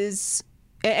is,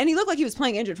 and he looked like he was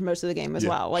playing injured for most of the game as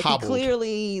well. Like hobbled. He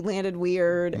clearly landed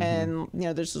weird, and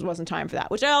there just wasn't time for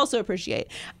that, which I also appreciate.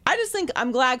 I just think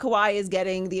I'm glad Kawhi is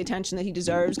getting the attention that he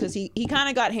deserves because he kind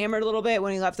of got hammered a little bit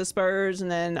when he left the Spurs, and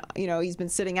then he's been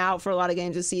sitting out for a lot of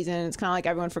games this season. It's kind of like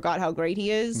everyone forgot how great he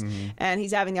is, and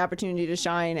he's having the opportunity to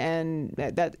shine, and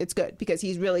that it's good because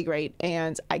he's really great.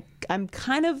 And I'm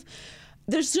kind of.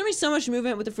 There's going to be so much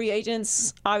movement with the free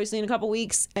agents, obviously, in a couple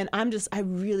weeks. And I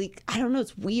don't know,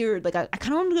 it's weird. Like, I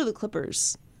kind of want to go to the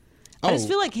Clippers. I just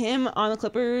feel like him on the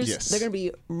Clippers, they're going to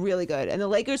be really good. And the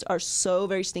Lakers are so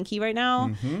very stinky right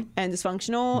now and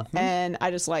dysfunctional. And I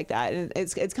just like that. And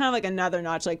it's kind of like another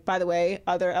notch. Like, by the way,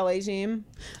 other LA team,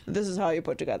 this is how you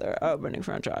put together a winning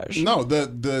franchise. No,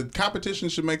 the competition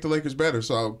should make the Lakers better.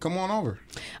 So come on over.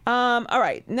 All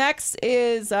right. Next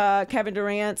is Kevin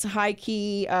Durant. High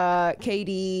key,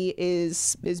 KD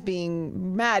is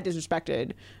being mad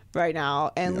disrespected right now,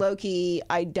 and low-key,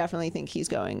 I definitely think he's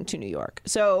going to New York.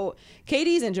 So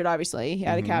KD's injured, obviously. He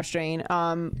had a calf strain.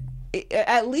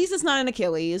 At least it's not an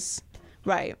Achilles.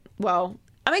 Right. Well,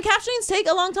 I mean, calf strains take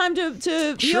a long time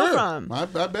to heal from. I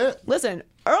bet. Listen,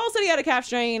 Earl said he had a calf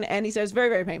strain, and he said it's very,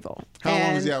 very painful. How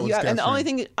long is he out with his calf And the only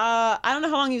strain? thing, I don't know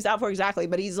how long he was out for exactly,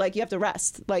 but he's like, you have to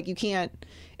rest. Like, you can't,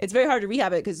 it's very hard to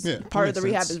rehab it because part of the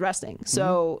rehab is resting.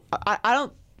 So I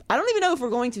don't even know if we're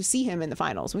going to see him in the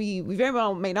finals. We very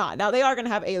well may not. Now, they are going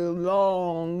to have a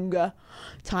long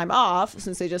time off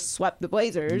since they just swept the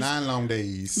Blazers. 9 long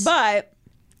days. But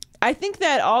I think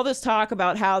that all this talk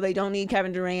about how they don't need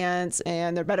Kevin Durant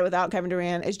and they're better without Kevin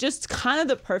Durant is just kind of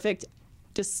the perfect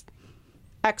just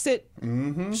exit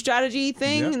strategy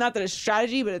thing. Yep. Not that it's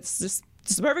strategy, but it's just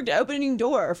it's the perfect opening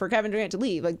door for Kevin Durant to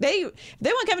leave. Like they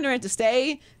want Kevin Durant to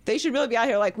stay. They should really be out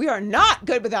here like, we are not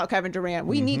good without Kevin Durant.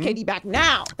 We need KD back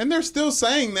now. And they're still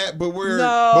saying that, but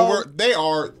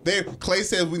Clay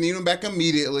says we need him back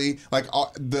immediately. Like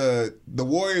the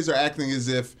Warriors are acting as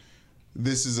if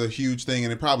this is a huge thing,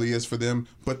 and it probably is for them,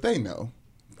 but they know.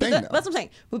 That's what I'm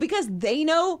saying. But because they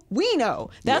know, we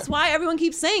know. That's why everyone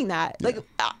keeps saying that. Like,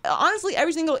 honestly,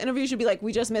 every single interview should be like,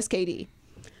 we just miss KD.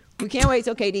 We can't wait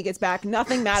till KD gets back.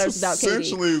 Nothing matters without KD.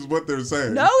 Essentially is what they're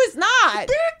saying. No, it's not.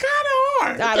 They kind of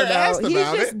are. I don't know.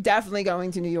 He's just definitely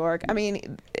going to New York. I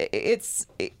mean, it's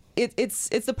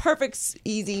the perfect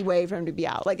easy way for him to be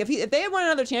out. Like if they had won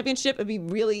another championship, it'd be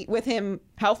really with him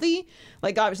healthy.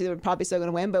 Like obviously they were probably still going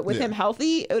to win, but with him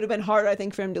healthy, it would have been harder, I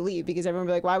think, for him to leave because everyone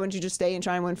would be like, why wouldn't you just stay and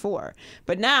try and win 4?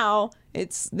 But now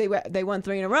they won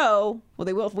 3 in a row. Well,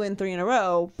 they will win 3 in a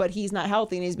row, but he's not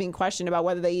healthy and he's being questioned about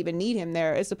whether they even need him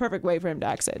there. It's the perfect way for him to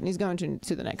exit, and he's going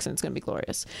to the Knicks, and it's going to be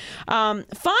glorious.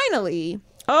 Finally,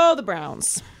 the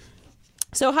Browns.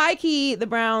 So high key, the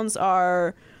Browns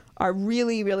are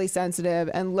really, really sensitive,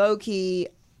 and low key,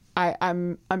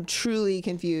 I'm truly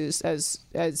confused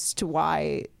as to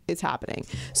why it's happening.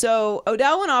 So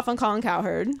Odell went off on Colin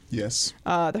Cowherd. Yes.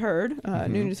 The Herd,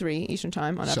 noon to 3 Eastern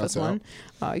Time on Shouts FS1.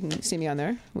 You can see me on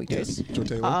there weekdays. Yes. Joe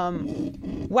Taylor.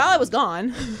 While I was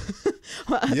gone,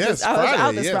 yes, I was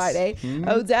out this yes. Friday.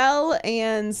 Odell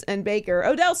and Baker.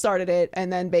 Odell started it,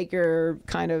 and then Baker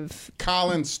kind of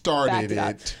Colin started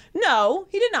it. No,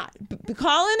 he did not.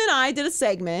 Colin and I did a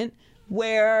segment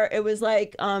where it was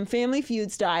like Family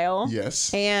Feud style.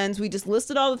 Yes. And we just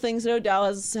listed all the things that Odell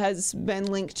has been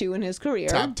linked to in his career.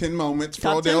 Top 10 moments for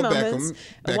Odell Beckham.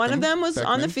 One of them was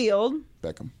on the field.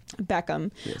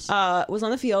 Beckham. Yes. Was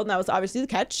on the field, and that was obviously the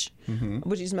catch,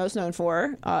 which he's most known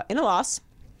for, in a loss.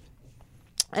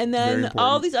 And then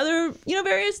all these other,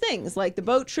 various things like the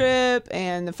boat trip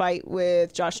and the fight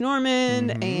with Josh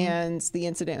Norman and the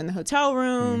incident in the hotel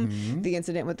room, the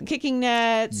incident with the kicking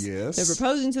nets, the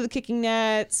proposing to the kicking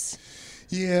nets,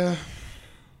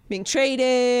 being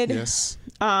traded,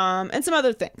 and some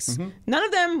other things. None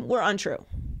of them were untrue.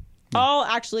 All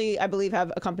actually, I believe,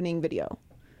 have accompanying video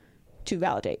to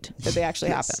validate that they actually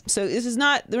happen. So this is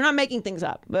they're not making things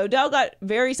up. But Odell got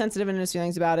very sensitive in his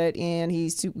feelings about it, and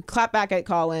he's clapped back at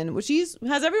Colin, which he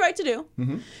has every right to do.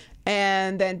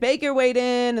 And then Baker weighed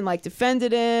in and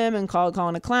defended him and called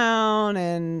Colin a clown,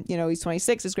 and he's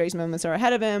 26, his greatest moments are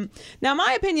ahead of him. Now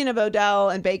my opinion of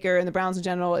Odell and Baker and the Browns in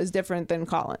general is different than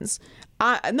Colin's.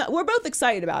 We're both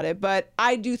excited about it, but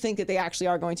I do think that they actually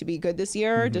are going to be good this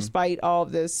year despite all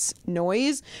of this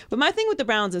noise. But my thing with the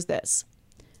Browns is this.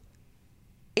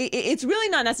 It's really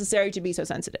not necessary to be so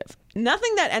sensitive.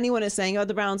 Nothing that anyone is saying about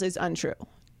the Browns is untrue.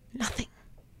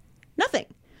 Nothing.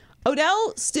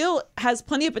 Odell still has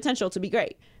plenty of potential to be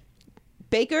great.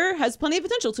 Baker has plenty of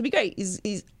potential to be great.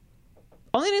 He's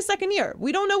only in his second year.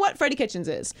 We don't know what Freddie Kitchens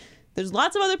is. There's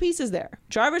lots of other pieces there.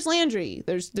 Jarvis Landry.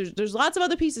 There's lots of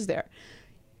other pieces there.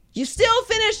 You still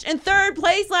finished in 3rd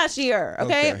place last year,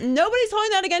 okay? Nobody's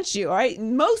holding that against you, all right?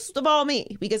 Most of all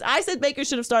me, because I said Baker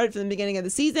should have started from the beginning of the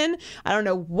season. I don't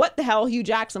know what the hell Hugh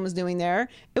Jackson was doing there.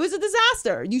 It was a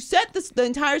disaster. You set the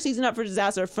entire season up for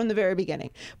disaster from the very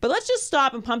beginning. But let's just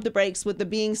stop and pump the brakes with the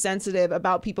being sensitive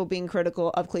about people being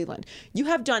critical of Cleveland. You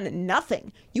have done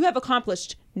nothing. You have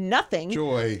accomplished nothing.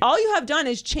 Joy. All you have done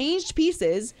is changed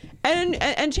pieces and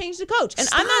changed the coach. And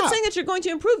I'm not saying that you're going to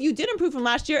improve. You did improve from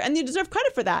last year, and you deserve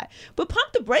credit for that. But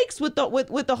pump the brakes with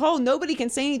the whole nobody can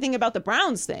say anything about the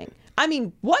Browns thing. I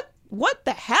mean, what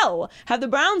the hell have the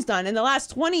Browns done in the last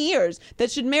 20 years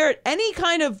that should merit any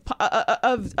kind of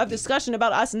discussion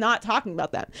about us not talking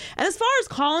about them? And as far as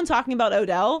Colin talking about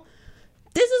Odell,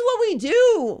 this is what we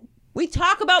do. We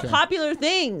talk about popular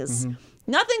things.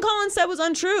 Nothing Colin said was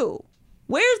untrue.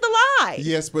 Where's the lie?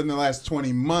 Yes, but in the last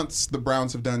 20 months, the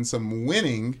Browns have done some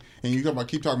winning. And you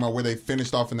keep talking about where they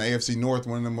finished off in the AFC North,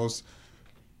 one of the most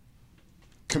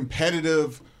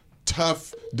competitive,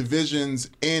 tough divisions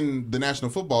in the National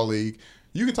Football League.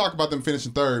 You can talk about them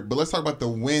finishing 3rd, but let's talk about the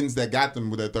wins that got them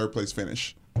with their 3rd place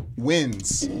finish.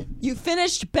 Wins. You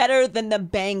finished better than the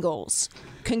Bengals.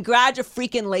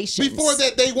 Congratulations. Before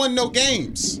that, they won no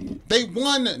games. It's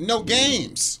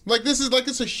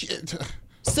a shit.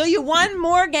 So you won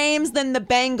more games than the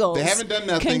Bengals. They haven't done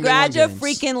nothing.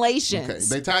 Congratulations. Okay,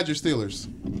 they tied your Steelers.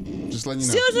 Just letting you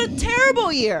know. Steelers had a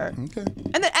terrible year. Okay.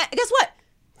 And then, guess what?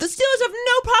 The Steelers have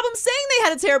no problem saying they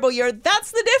had a terrible year. That's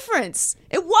the difference.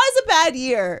 It was a bad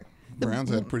year. The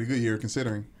Browns had a pretty good year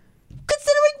considering.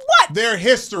 what? Their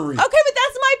history. Okay, but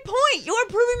that's my point. You're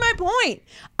proving my point.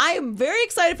 I am very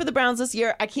excited for the Browns this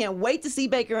year. I can't wait to see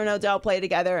Baker and Odell play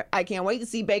together. I can't wait to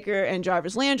see Baker and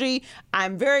Jarvis Landry.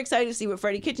 I'm very excited to see what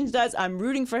Freddie Kitchens does. I'm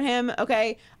rooting for him,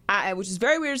 okay? Which is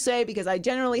very weird to say because I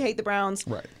generally hate the Browns.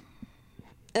 Right.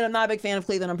 And I'm not a big fan of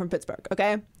Cleveland. I'm from Pittsburgh,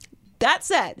 okay? That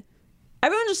said,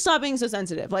 everyone just stop being so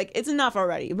sensitive. Like, it's enough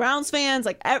already. Browns fans,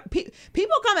 like,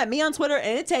 people come at me on Twitter,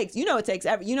 and it takes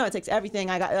everything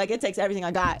I got. Like, it takes everything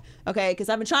I got, okay? Because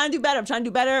I've been trying to do better. I'm trying to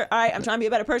do better. All right, I'm trying to be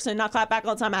a better person and not clap back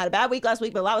all the time. I had a bad week last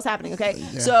week, but a lot was happening, okay?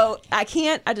 Yeah. So I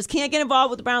just can't get involved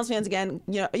with the Browns fans again.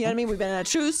 You know what I mean? We've been in a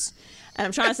truce, and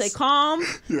I'm trying to stay calm,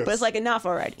 but it's like enough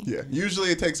already. Yeah. Usually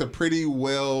it takes a pretty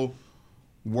well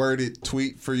worded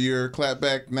tweet for your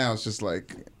clapback. Now it's just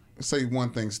like, say one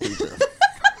thing stupid.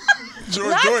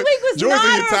 Last week was not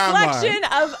a reflection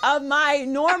of my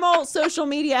normal social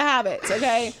media habits,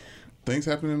 okay? Things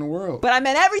happen in the world. But I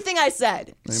meant everything I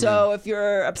said. Amen. So if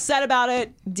you're upset about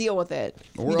it, deal with it.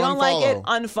 If you don't like it,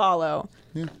 unfollow.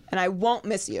 Yeah. And I won't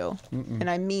miss you. And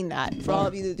I mean that. For all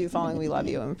of you that do following, we love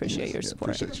you and appreciate your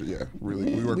support. Appreciate you, yeah.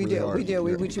 Really. We work really hard. We do.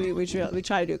 We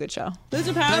try to do a good show.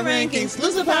 Loser Power Rankings.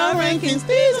 Loser Power Rankings.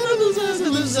 These are the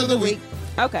losers of the week.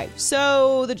 Okay,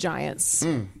 so the Giants.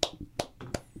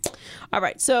 All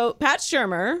right, so Pat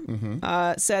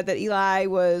Shurmur said that Eli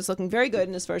was looking very good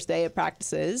in his first day of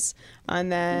practices. And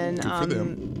then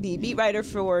the beat writer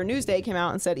for Newsday came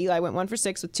out and said Eli went 1 for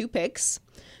 6 with 2 picks.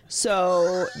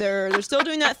 So they're still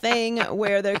doing that thing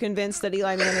where they're convinced that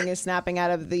Eli Manning is snapping out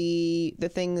of the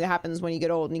thing that happens when you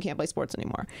get old and you can't play sports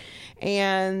anymore.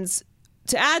 And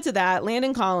to add to that,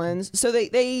 Landon Collins, so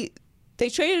they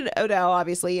traded Odell,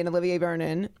 obviously, and Olivier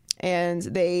Vernon. And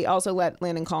they also let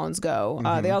Landon Collins go.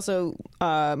 They also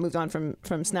moved on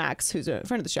from Snacks, who's a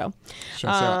friend of the show.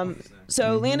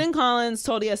 So Landon Collins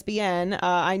told ESPN,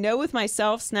 I know with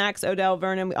myself, Snacks, Odell,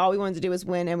 Vernon, all we wanted to do was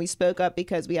win, and we spoke up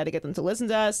because we had to get them to listen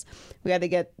to us. We had to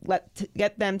get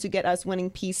them to get us winning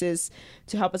pieces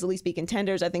to help us at least be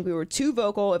contenders. I think we were too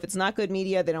vocal. If it's not good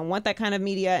media, they don't want that kind of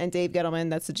media. And Dave Gettleman,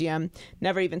 that's the GM,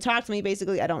 never even talked to me,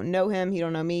 basically. I don't know him. He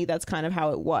don't know me. That's kind of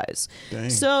how it was. Dang.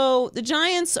 So the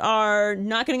Giants are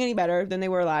not getting any better than they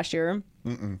were last year.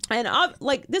 And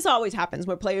like this always happens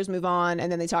where players move on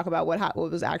and then they talk about what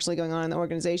was actually going on in the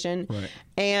organization. Right.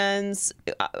 And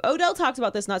Odell talked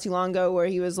about this not too long ago where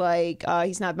he was like,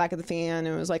 he snapped back at the fan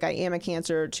and was like, I am a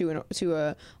cancer to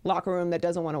a locker room that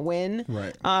doesn't want to win.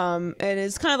 Right. And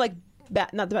it's kind of like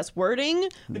not the best wording,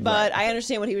 but I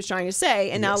understand what he was trying to say.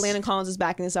 And now Landon Collins is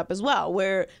backing this up as well,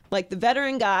 where like the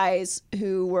veteran guys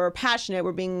who were passionate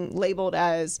were being labeled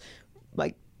as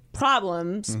like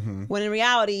problems when in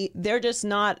reality they're just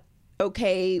not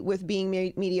okay with being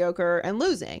mediocre and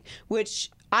losing, which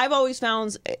I've always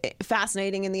found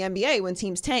fascinating in the NBA when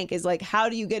teams tank is like, how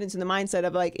do you get into the mindset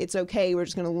of like, it's okay, we're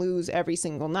just going to lose every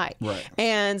single night. Right.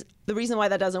 And the reason why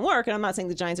that doesn't work, and I'm not saying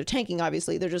the Giants are tanking,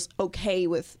 obviously, they're just okay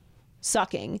with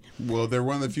sucking. Well, they're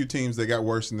one of the few teams that got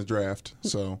worse in the draft.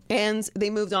 So and they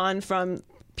moved on from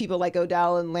people like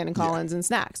Odell and Landon Collins and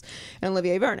Snacks and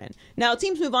Olivier Vernon. Now,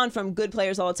 teams move on from good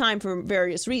players all the time for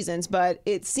various reasons, but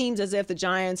it seems as if the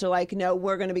Giants are like, no,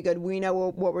 we're going to be good. We know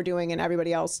what we're doing, and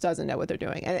everybody else doesn't know what they're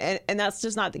doing. And that's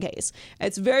just not the case.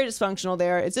 It's very dysfunctional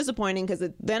there. It's disappointing because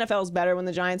the NFL is better when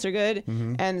the Giants are good,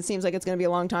 and it seems like it's going to be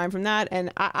a long time from that.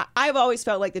 And I've always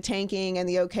felt like the tanking and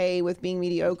the okay with being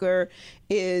mediocre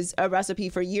is a recipe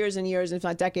for years and years, if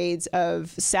not decades,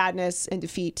 of sadness and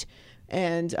defeat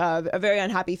and a very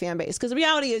unhappy fan base. Because the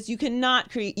reality is you cannot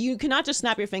just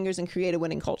snap your fingers and create a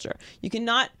winning culture. You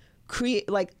cannot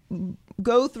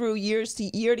go through year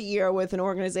to year with an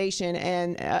organization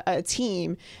and a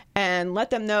team and let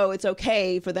them know it's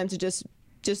okay for them to just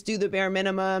do the bare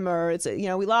minimum, or it's, we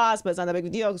lost, but it's not that big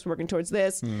of a deal because we're working towards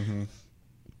this.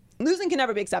 Losing can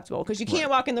never be acceptable because you can't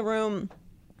walk in the room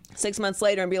 6 months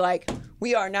later and be like,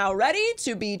 we are now ready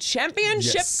to be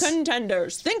championship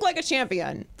contenders. Think like a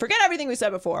champion. Forget everything we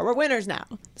said before. We're winners now.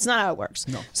 It's not how it works.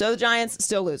 No. So the Giants,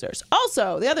 still losers.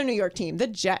 Also, the other New York team, the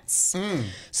Jets.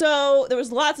 So there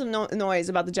was lots of noise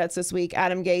about the Jets this week.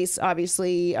 Adam Gase,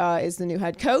 obviously, is the new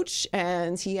head coach,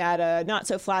 and he had a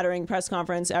not-so-flattering press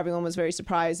conference. Everyone was very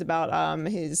surprised about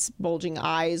his bulging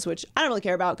eyes, which I don't really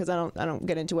care about because I don't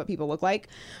get into what people look like.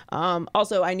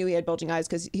 Also, I knew he had bulging eyes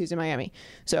because he was in Miami.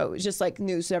 So it was just like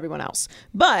news to everyone else.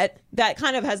 But that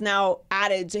kind of has now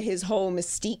added to his whole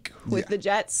mystique with the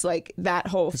Jets, like that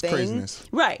whole thing. Craziness.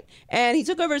 Right. And he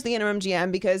took over as the interim GM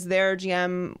because their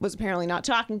GM was apparently not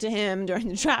talking to him during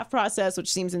the draft process, which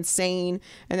seems insane.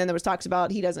 And then there was talks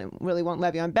about he doesn't really want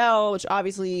Le'Veon Bell, which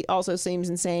obviously also seems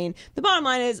insane. The bottom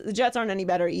line is the Jets aren't any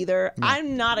better either.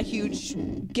 I'm not a huge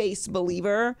Gase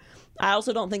believer. I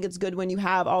also don't think it's good when you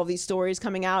have all these stories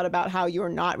coming out about how you're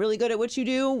not really good at what you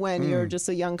do when you're just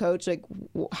a young coach. Like,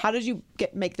 how did you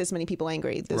make this many people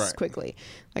angry this quickly?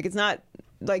 Like, it's not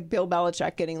like Bill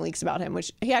Belichick getting leaks about him,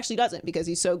 which he actually doesn't because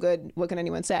he's so good. What can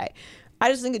anyone say? I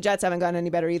just think the Jets haven't gotten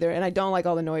any better either, and I don't like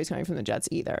all the noise coming from the Jets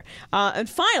either. And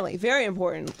finally, very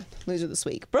important loser this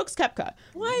week, Brooks Koepka.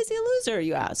 Why is he a loser,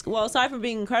 you ask? Well, aside from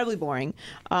being incredibly boring,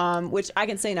 which I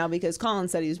can say now because Colin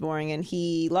said he was boring, and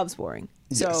he loves boring.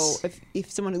 So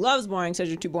if someone who loves boring says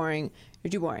you're too boring,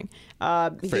 you're too boring.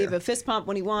 He gave a fist pump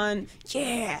when he won.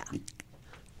 Yeah.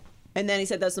 And then he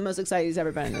said that's the most excited he's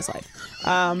ever been in his life.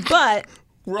 But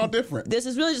we're all different. This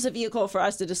is really just a vehicle for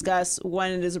us to discuss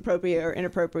when it is appropriate or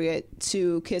inappropriate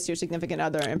to kiss your significant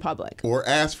other in public. Or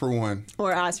ask for one.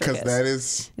 Or ask for a kiss. Because that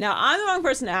is... Now, I'm the wrong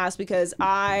person to ask because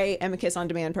I am a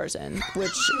kiss-on-demand person,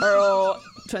 which Earl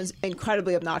finds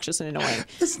incredibly obnoxious and annoying.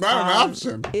 It's not an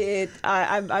option.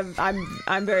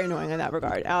 I'm very annoying in that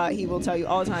regard. He will tell you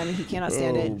all the time he cannot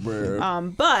stand it. Man.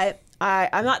 But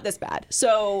I'm not this bad.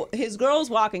 So his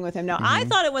girl's walking with him. Now, I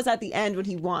thought it was at the end when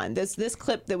he won. This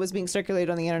clip that was being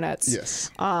circulated on the internet. Yes.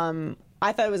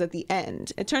 I thought it was at the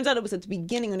end. It turns out it was at the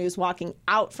beginning when he was walking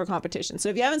out for competition. So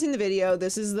if you haven't seen the video,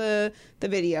 this is the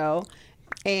video.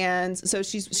 And so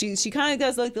she kind of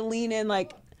does like the lean in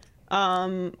like,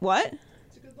 what?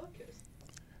 It's a good luck kiss.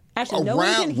 Actually, no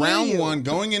one can hear round you. one,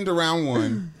 going into round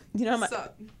one. You know how much?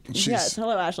 Yes,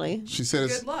 hello, Ashley. She said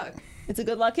it's good luck. It's a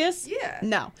good luck kiss? Yeah.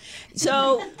 No.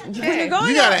 So when you're going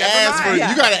you gotta out,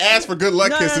 ask for good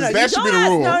luck kisses. That should be the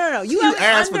rule. No. You have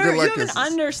an kisses.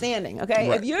 understanding, okay?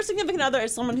 Right. If your significant other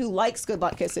is someone who likes good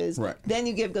luck kisses, then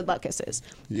you give good luck kisses.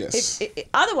 Yes.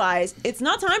 Otherwise, it's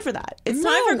not time for that. It's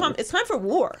time for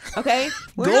war, okay?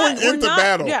 Going into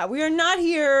battle. Yeah, we are not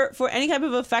here for any type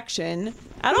of affection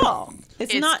at all.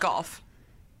 It's not golf.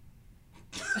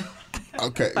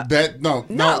 Okay, no.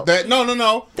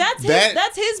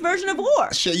 That's his version of war.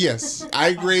 Yes, I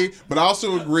agree, but I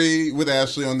also agree with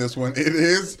Ashley on this one. It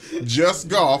is just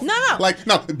golf. No.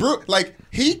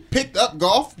 He picked up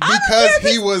golf because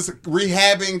he was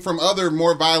rehabbing from other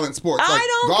more violent sports. I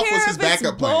don't golf care was his if it's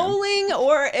backup plan. bowling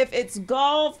or if it's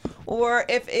golf or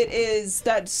if it is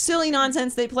that silly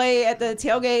nonsense they play at the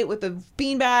tailgate with the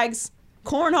beanbags.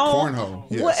 Cornhole.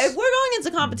 Yes. If we're going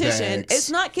into competition, it's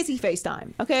not kissy face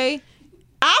time, okay?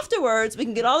 Afterwards, we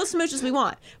can get all the smooches we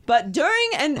want. But during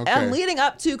and leading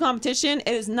up to competition,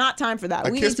 it is not time for that.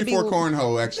 A kiss before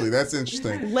cornhole, actually. That's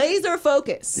interesting. Laser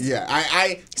focus. Yeah,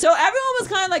 So everyone was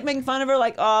kind of like making fun of her,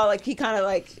 like, oh, like he kind of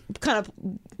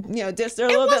dissed her a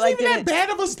little bit. Like, it wasn't that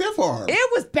bad of a stiff arm. It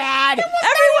was bad.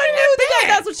 Everyone knew that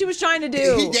that's what she was trying to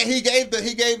do. He gave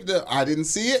the. I didn't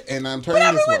see it, and I'm turning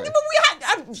this way.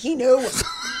 He knew.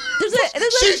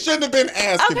 She shouldn't have been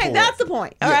asking for it. That's the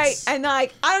point. All right. And I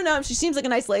don't know. She seems like a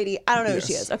nice lady. I don't know who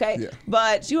she is. Okay. Yeah.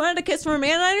 But she wanted a kiss from a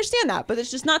man, and I understand that. But it's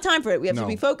just not time for it. We have to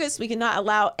be focused. We cannot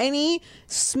allow any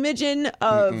smidgen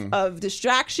of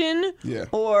distraction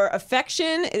or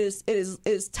affection. It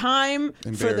is time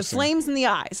for the flames in the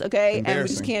eyes. Okay. And we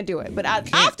just can't do it. But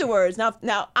afterwards,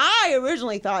 now I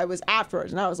originally thought it was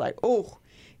afterwards, and I was like, oh,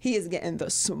 he is getting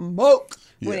the smoke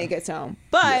when he gets home.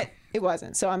 But it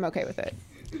wasn't. So I'm okay with it.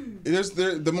 There's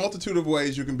the multitude of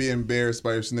ways you can be embarrassed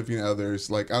by your significant others.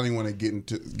 Like, I don't even want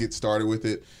to get started with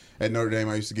it. At Notre Dame,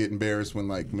 I used to get embarrassed when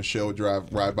like Michelle would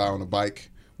ride by on a bike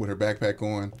with her backpack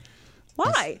on.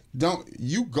 Why?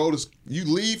 You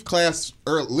leave class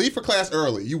early? Leave for class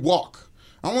early. You walk.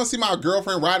 I don't want to see my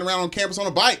girlfriend riding around on campus on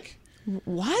a bike.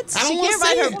 What? She can't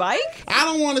ride her bike? I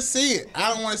don't want to see it.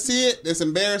 It's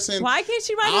embarrassing. Why can't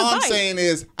she ride her bike? All I'm saying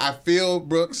is, I feel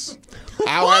Brooks.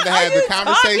 I'd rather have the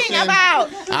conversation.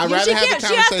 I'd rather have the conversation.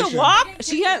 She has to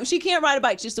walk. She can't ride a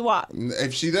bike. She has to walk.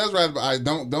 If she does ride a bike,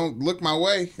 don't look my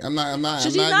way. I'm not.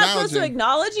 She's not supposed to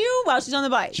acknowledge you while she's on the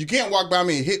bike. She can't walk by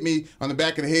me and hit me on the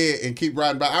back of the head and keep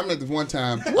riding by. I remember this one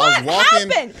time. What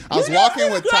happened? I was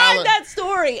walking with Tyler. that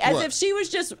story as if she was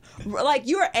just like,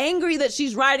 you were angry that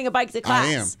she's riding a bike to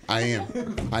class. I am. So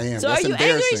That's are you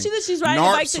angry that she's riding a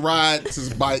bike to rides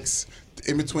his bikes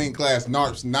in between class.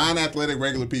 NARPs, non-athletic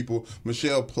regular people.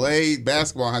 Michelle played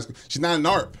basketball in high school. She's not a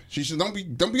NARP. She should don't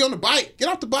be on the bike. Get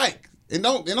off the bike and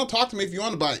don't talk to me if you're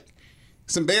on the bike.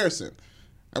 It's embarrassing.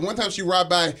 And one time she rode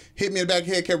by, hit me in the back of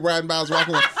the head, kept riding by.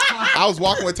 I was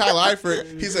walking with Tyler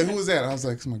Eifert. He said, "Who was that?" I was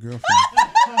like, "It's my girlfriend."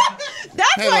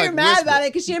 That's why you're mad about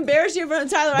it, because she embarrassed you in front of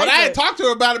Tyler Eifert. But I had talked to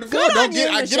her about it before.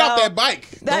 Get off that bike.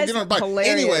 Don't get on the bike. Hilarious.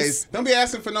 Anyways, don't be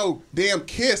asking for no damn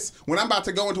kiss when I'm about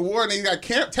to go into war and they got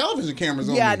television cameras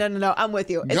on me. Yeah, no. I'm with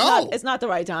you. It's not the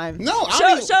right time. No.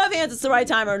 Show of hands, it's the right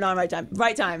time or non-right time.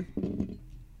 Right time.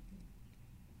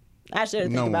 Ashley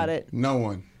didn't think about it. No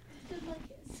one.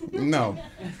 No.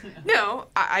 No,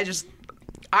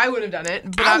 I wouldn't have done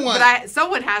it, but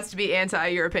someone has to be anti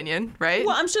your opinion, right?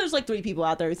 Well, I'm sure there's like 3 people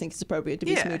out there who think it's appropriate to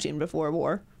be smooching before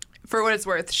war. For what it's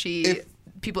worth,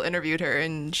 people interviewed her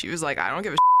and she was like, I don't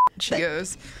give a shit. She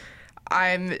goes,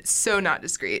 I'm so not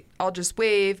discreet. I'll just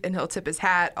wave and he'll tip his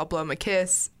hat. I'll blow him a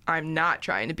kiss. I'm not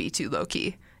trying to be too low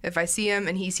key. If I see him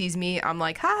and he sees me, I'm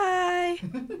like, hi.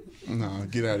 No,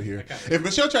 get out of here. If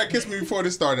Michelle tried to kiss me before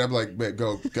this started, I'm like,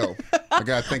 go. I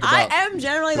gotta think about. I am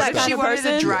generally that kind of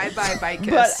person. She wanted a drive-by bike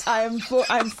kiss. But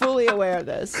I'm fully aware of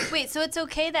this. Wait, so it's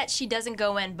okay that she doesn't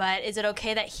go in, but is it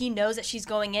okay that he knows that she's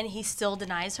going in, he still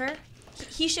denies her?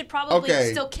 He should probably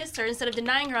still kiss her instead of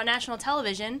denying her on national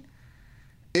television.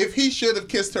 If he should have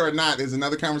kissed her or not is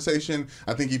another conversation.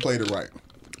 I think he played it right.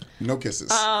 No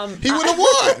kisses. He would have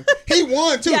won. He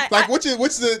won too. Yeah, which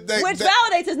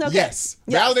validates his no kiss.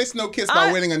 Yes, validates no kiss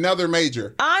by winning another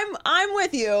major. I'm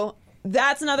with you.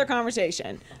 That's another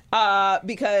conversation.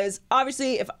 Because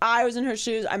obviously, if I was in her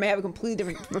shoes, I may have a completely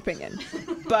different opinion.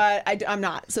 But I'm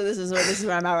not. So this is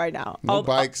where I'm at right now. No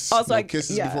bikes. No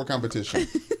kisses before competition.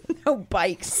 No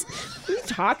bikes. What are you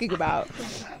talking about?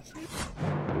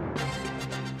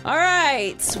 All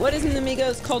right. What is in the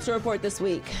Migos Culture Report this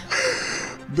week?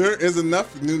 There is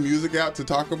enough new music out to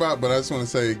talk about, but I just want to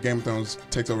say Game of Thrones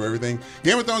takes over everything.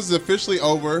 Game of Thrones is officially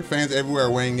over. Fans everywhere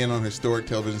are weighing in on a historic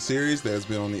television series that has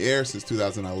been on the air since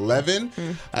 2011.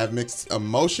 I have mixed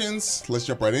emotions. Let's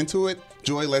jump right into it.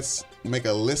 Joy, let's make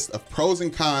a list of pros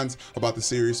and cons about the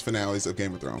series finales of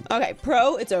Game of Thrones. Okay,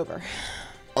 pro, it's over.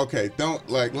 Okay,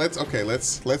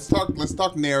 let's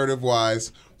talk narrative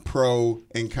wise, pro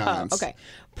and cons. Okay.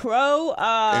 Pro,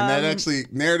 and that actually,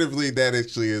 narratively, that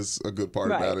actually is a good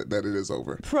part about it, that it is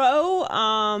over. Pro,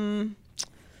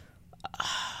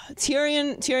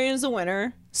 Tyrion's the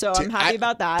winner, so I'm happy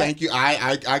about that. Thank you.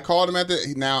 I called him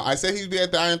now I said he'd be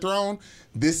at the Iron Throne.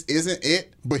 This isn't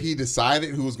it, but he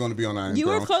decided who was going to be on Iron Throne. You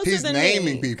were closer than me. He's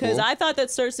naming people. Because I thought that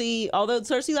Cersei, although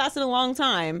Cersei lasted a long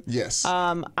time. Yes.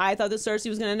 I thought that Cersei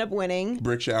was going to end up winning.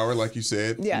 Brick shower, like you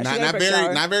said. Yeah,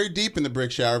 not very deep in the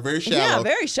brick shower. Very shallow. Yeah,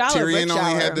 very shallow. Tyrion brick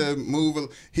only shower. had to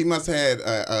move. He must have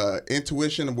had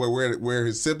intuition of where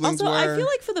his siblings also, were. I feel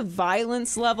like for the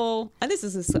violence level, and this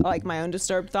is like my own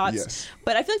disturbed thoughts. Yes.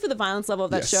 But I feel like for the violence level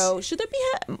of that show, should there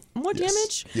be more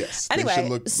damage? Yes. Anyway,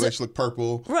 they should look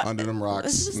purple under them rocks.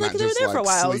 It's just like they were there for a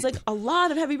while. It was like a lot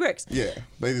of heavy bricks. Yeah,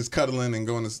 they just cuddling and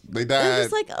going to. They died. They're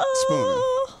just like,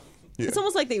 oh. Spooning. Yeah. It's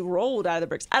almost like they rolled out of the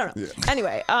bricks. I don't know. Yeah.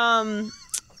 Anyway, I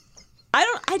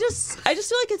just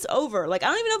feel like it's over. Like I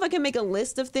don't even know if I can make a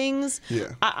list of things.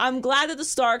 Yeah. I'm glad that the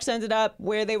Starks ended up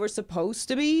where they were supposed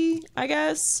to be, I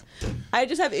guess. I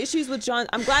just have issues with Jon.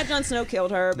 I'm glad Jon Snow killed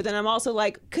her, but then I'm also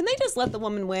like, can they just let the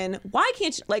woman win? Why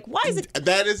can't she, why is it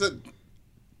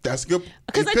That's good.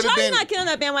 Because I tried to not get on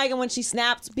that bandwagon when she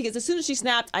snapped, because as soon as she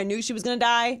snapped, I knew she was gonna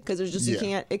die, because there's just it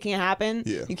can't happen.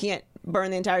 Yeah. You can't burn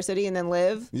the entire city and then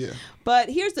live. Yeah. But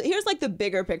here's like the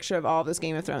bigger picture of all of this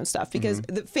Game of Thrones stuff, because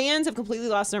the fans have completely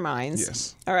lost their minds.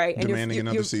 Yes. All right. And demanding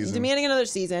another season. Demanding another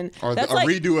season. Or a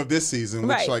redo of this season,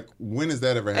 which when has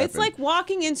that ever happened? It's like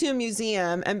walking into a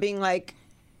museum and being like,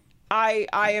 I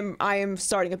am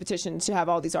starting a petition to have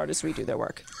all these artists redo their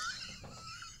work.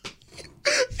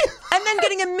 And then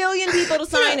getting 1 million people to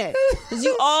sign it, because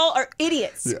you all are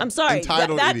idiots. Yeah. I'm sorry.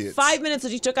 Entitled that idiots. 5 minutes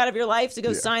that you took out of your life to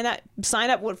go sign up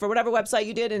for whatever website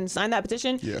you did and sign that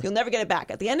petition, you'll never get it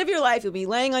back. At the end of your life, you'll be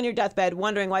laying on your deathbed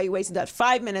wondering why you wasted that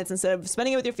 5 minutes instead of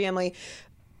spending it with your family,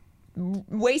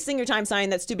 wasting your time signing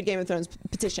that stupid Game of Thrones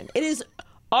petition. It is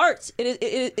art.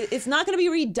 It's not going to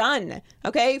be redone.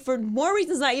 Okay, for more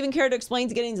reasons than I even care to explain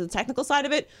to getting into the technical side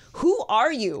of it. Who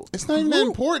are you? It's not even that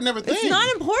important. Everything. It's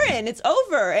not important. It's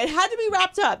over. It had to be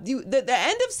wrapped up. The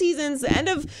end of seasons, the end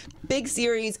of big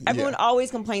series. Everyone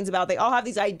always complains about. They all have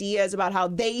these ideas about how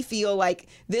they feel like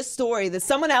this story that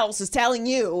someone else is telling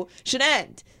you should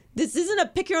end. This isn't a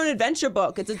pick your own adventure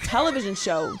book. It's a television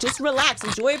show. Just relax.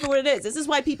 Enjoy it for what it is. This is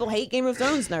why people hate Game of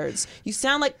Thrones nerds. You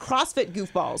sound like CrossFit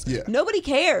goofballs. Yeah. Nobody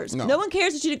cares. No one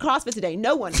cares that you did CrossFit today.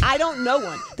 No one. I don't know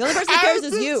one. The only person that cares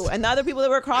is you and the other people that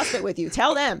were CrossFit with you.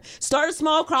 Tell them. Start a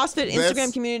small CrossFit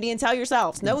Instagram community and tell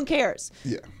yourselves. No one cares.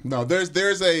 Yeah. No,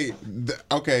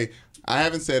 okay, I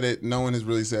haven't said it. No one has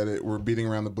really said it. We're beating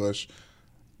around the bush.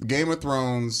 Game of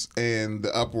Thrones and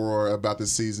the uproar about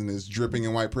this season is dripping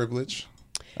in white privilege.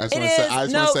 I just want to say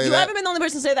that. You haven't been the only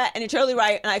person to say that, and you're totally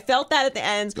right. And I felt that at the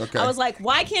end. Okay. I was like,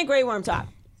 why can't Grey Worm talk?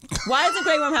 Why doesn't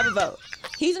Grey Worm have a vote?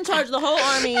 He's in charge of the whole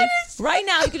army. Right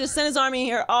now, you could just send his army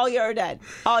here. All you're dead.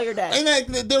 All you're dead.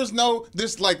 And there's no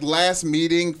this like last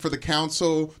meeting for the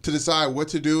council to decide what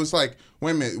to do. It's like,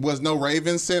 wait a minute, was no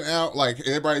Ravens sent out? Like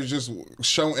everybody was just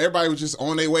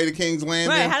on their way to King's Landing.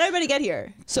 Right? How did everybody get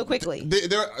here so quickly?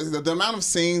 The amount of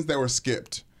scenes that were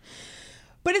skipped.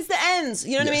 But it's the ends.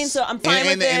 You know what I mean? So I'm fine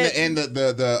with it. And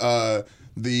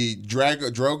the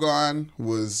Drogon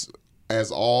was, as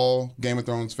all Game of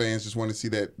Thrones fans just want to see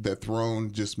that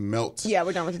throne just melt. Yeah,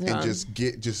 we're done with the throne.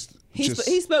 And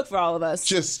he spoke for all of us.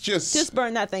 Just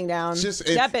burn that thing down.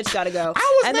 That bitch got to go.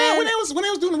 I was mad when they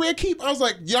was doing the Red Keep. I was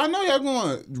like, y'all know y'all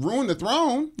going to ruin the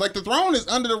throne. Like the throne is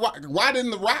under the rock. Why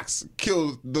didn't the rocks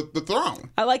kill the throne?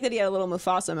 I like that he had a little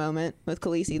Mufasa moment with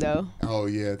Khaleesi though. Oh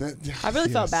yeah, I really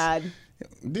felt bad.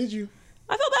 Did you?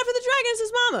 I felt bad for the dragon and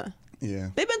his mama. Yeah.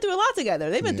 They've been through a lot together.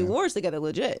 They've been through wars together,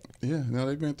 legit. Yeah, no,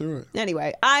 they've been through it.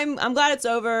 Anyway, I'm glad it's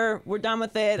over. We're done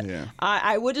with it. Yeah.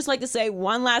 I would just like to say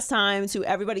one last time to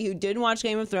everybody who didn't watch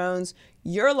Game of Thrones,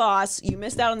 your loss. You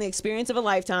missed out on the experience of a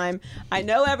lifetime. I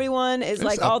know everyone is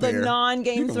like all the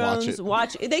non-Game of Thrones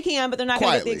watch. They can, but they're not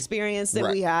going to get the experience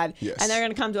that we had. Yes. And they're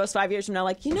going to come to us 5 years from now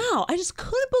like, I just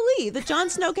couldn't believe that Jon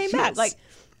Snow came back. Like,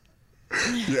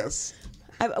 yes.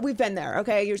 We've been there,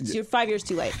 okay? You're 5 years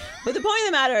too late. But the point of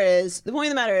the matter is,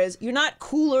 you're not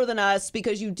cooler than us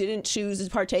because you didn't choose to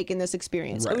partake in this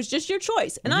experience. Right. It was just your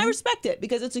choice, and I respect it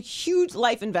because it's a huge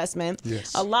life investment.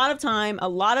 Yes. A lot of time, a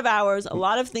lot of hours, a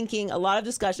lot of thinking, a lot of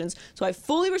discussions. So I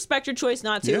fully respect your choice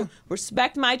not to. Yeah.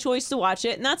 Respect my choice to watch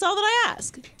it, and that's all that I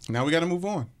ask. Now we got to move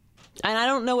on. And I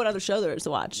don't know what other show there is to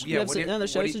watch. Yeah, you have another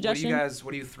show suggestion?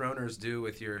 What do you Throners do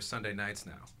with your Sunday nights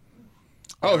now?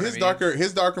 Oh, his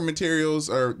darker materials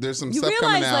are there's some stuff coming out.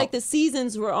 You realize like the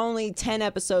seasons were only 10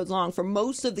 episodes long for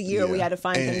most of the year. We had to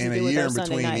find things to do with our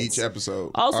Sunday nights. Each episode.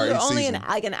 Also, they're only an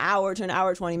hour to an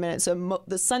hour 20 minutes. So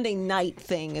the Sunday night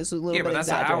thing is a little bit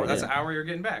exaggerated. Yeah, but that's an hour you're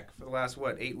getting back for the last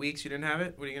 8 weeks. You didn't have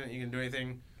it. What are you gonna do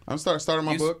anything? I'm starting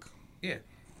my book. Yeah.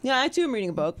 Yeah, I too am reading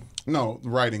a book. No,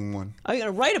 writing one. Oh, you're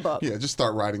gonna write a book? Yeah, just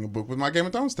start writing a book with my Game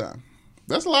of Thrones time.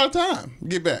 That's a lot of time.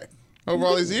 Get back over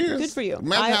all these years. Good for you.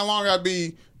 Imagine how long I'd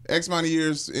be. X amount of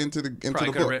years into the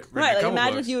book. Right, like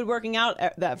imagine if you were working out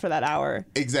for that hour.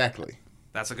 Exactly.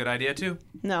 That's a good idea too.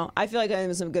 No, I feel like it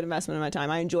was a good investment of my time.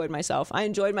 I enjoyed myself. I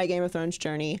enjoyed my Game of Thrones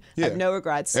journey. I have no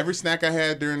regrets. Every snack I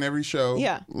had during every show.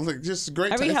 Yeah. Like just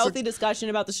great. Every healthy discussion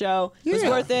about the show was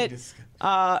worth it.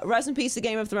 Rest in peace to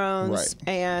Game of Thrones. Right.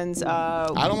 And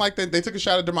I don't like that they took a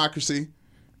shot at democracy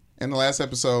in the last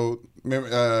episode.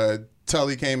 Remember,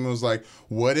 Tully came and was like,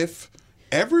 "What if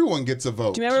everyone gets a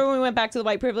vote?" Do you remember when we went back to the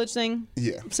white privilege thing?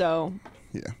 Yeah. So.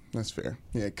 Yeah, that's fair.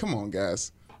 Yeah, come on,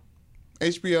 guys.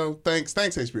 HBO, thanks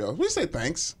HBO. We say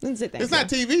thanks. Didn't say thanks. It's not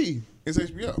TV. It's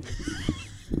HBO. You know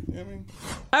what I mean?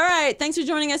 All right. Thanks for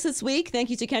joining us this week. Thank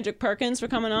you to Kendrick Perkins for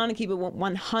coming on and keep it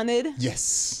 100.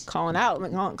 Yes. Calling out.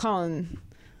 Calling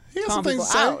He has some things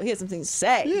to out. say. He has some things to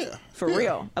say. Yeah. For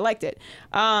real. I liked it.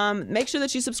 Make sure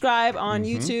that you subscribe on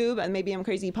YouTube and Maybe I'm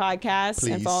Crazy Podcast.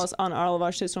 Please. And follow us on all of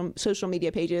our social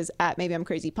media pages at Maybe I'm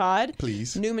Crazy Pod.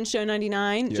 Please. Newman Show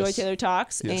 99, Yes. Joy Taylor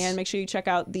Talks. Yes. And make sure you check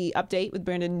out the update with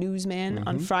Brandon Newsman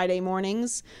on Friday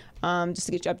mornings. Just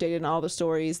to get you updated on all the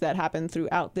stories that happen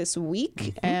throughout this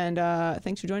week. And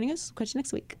thanks for joining us. Catch you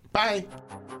next week. Bye.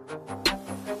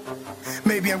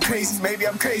 Maybe I'm crazy, maybe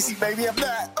I'm crazy, maybe I'm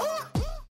not.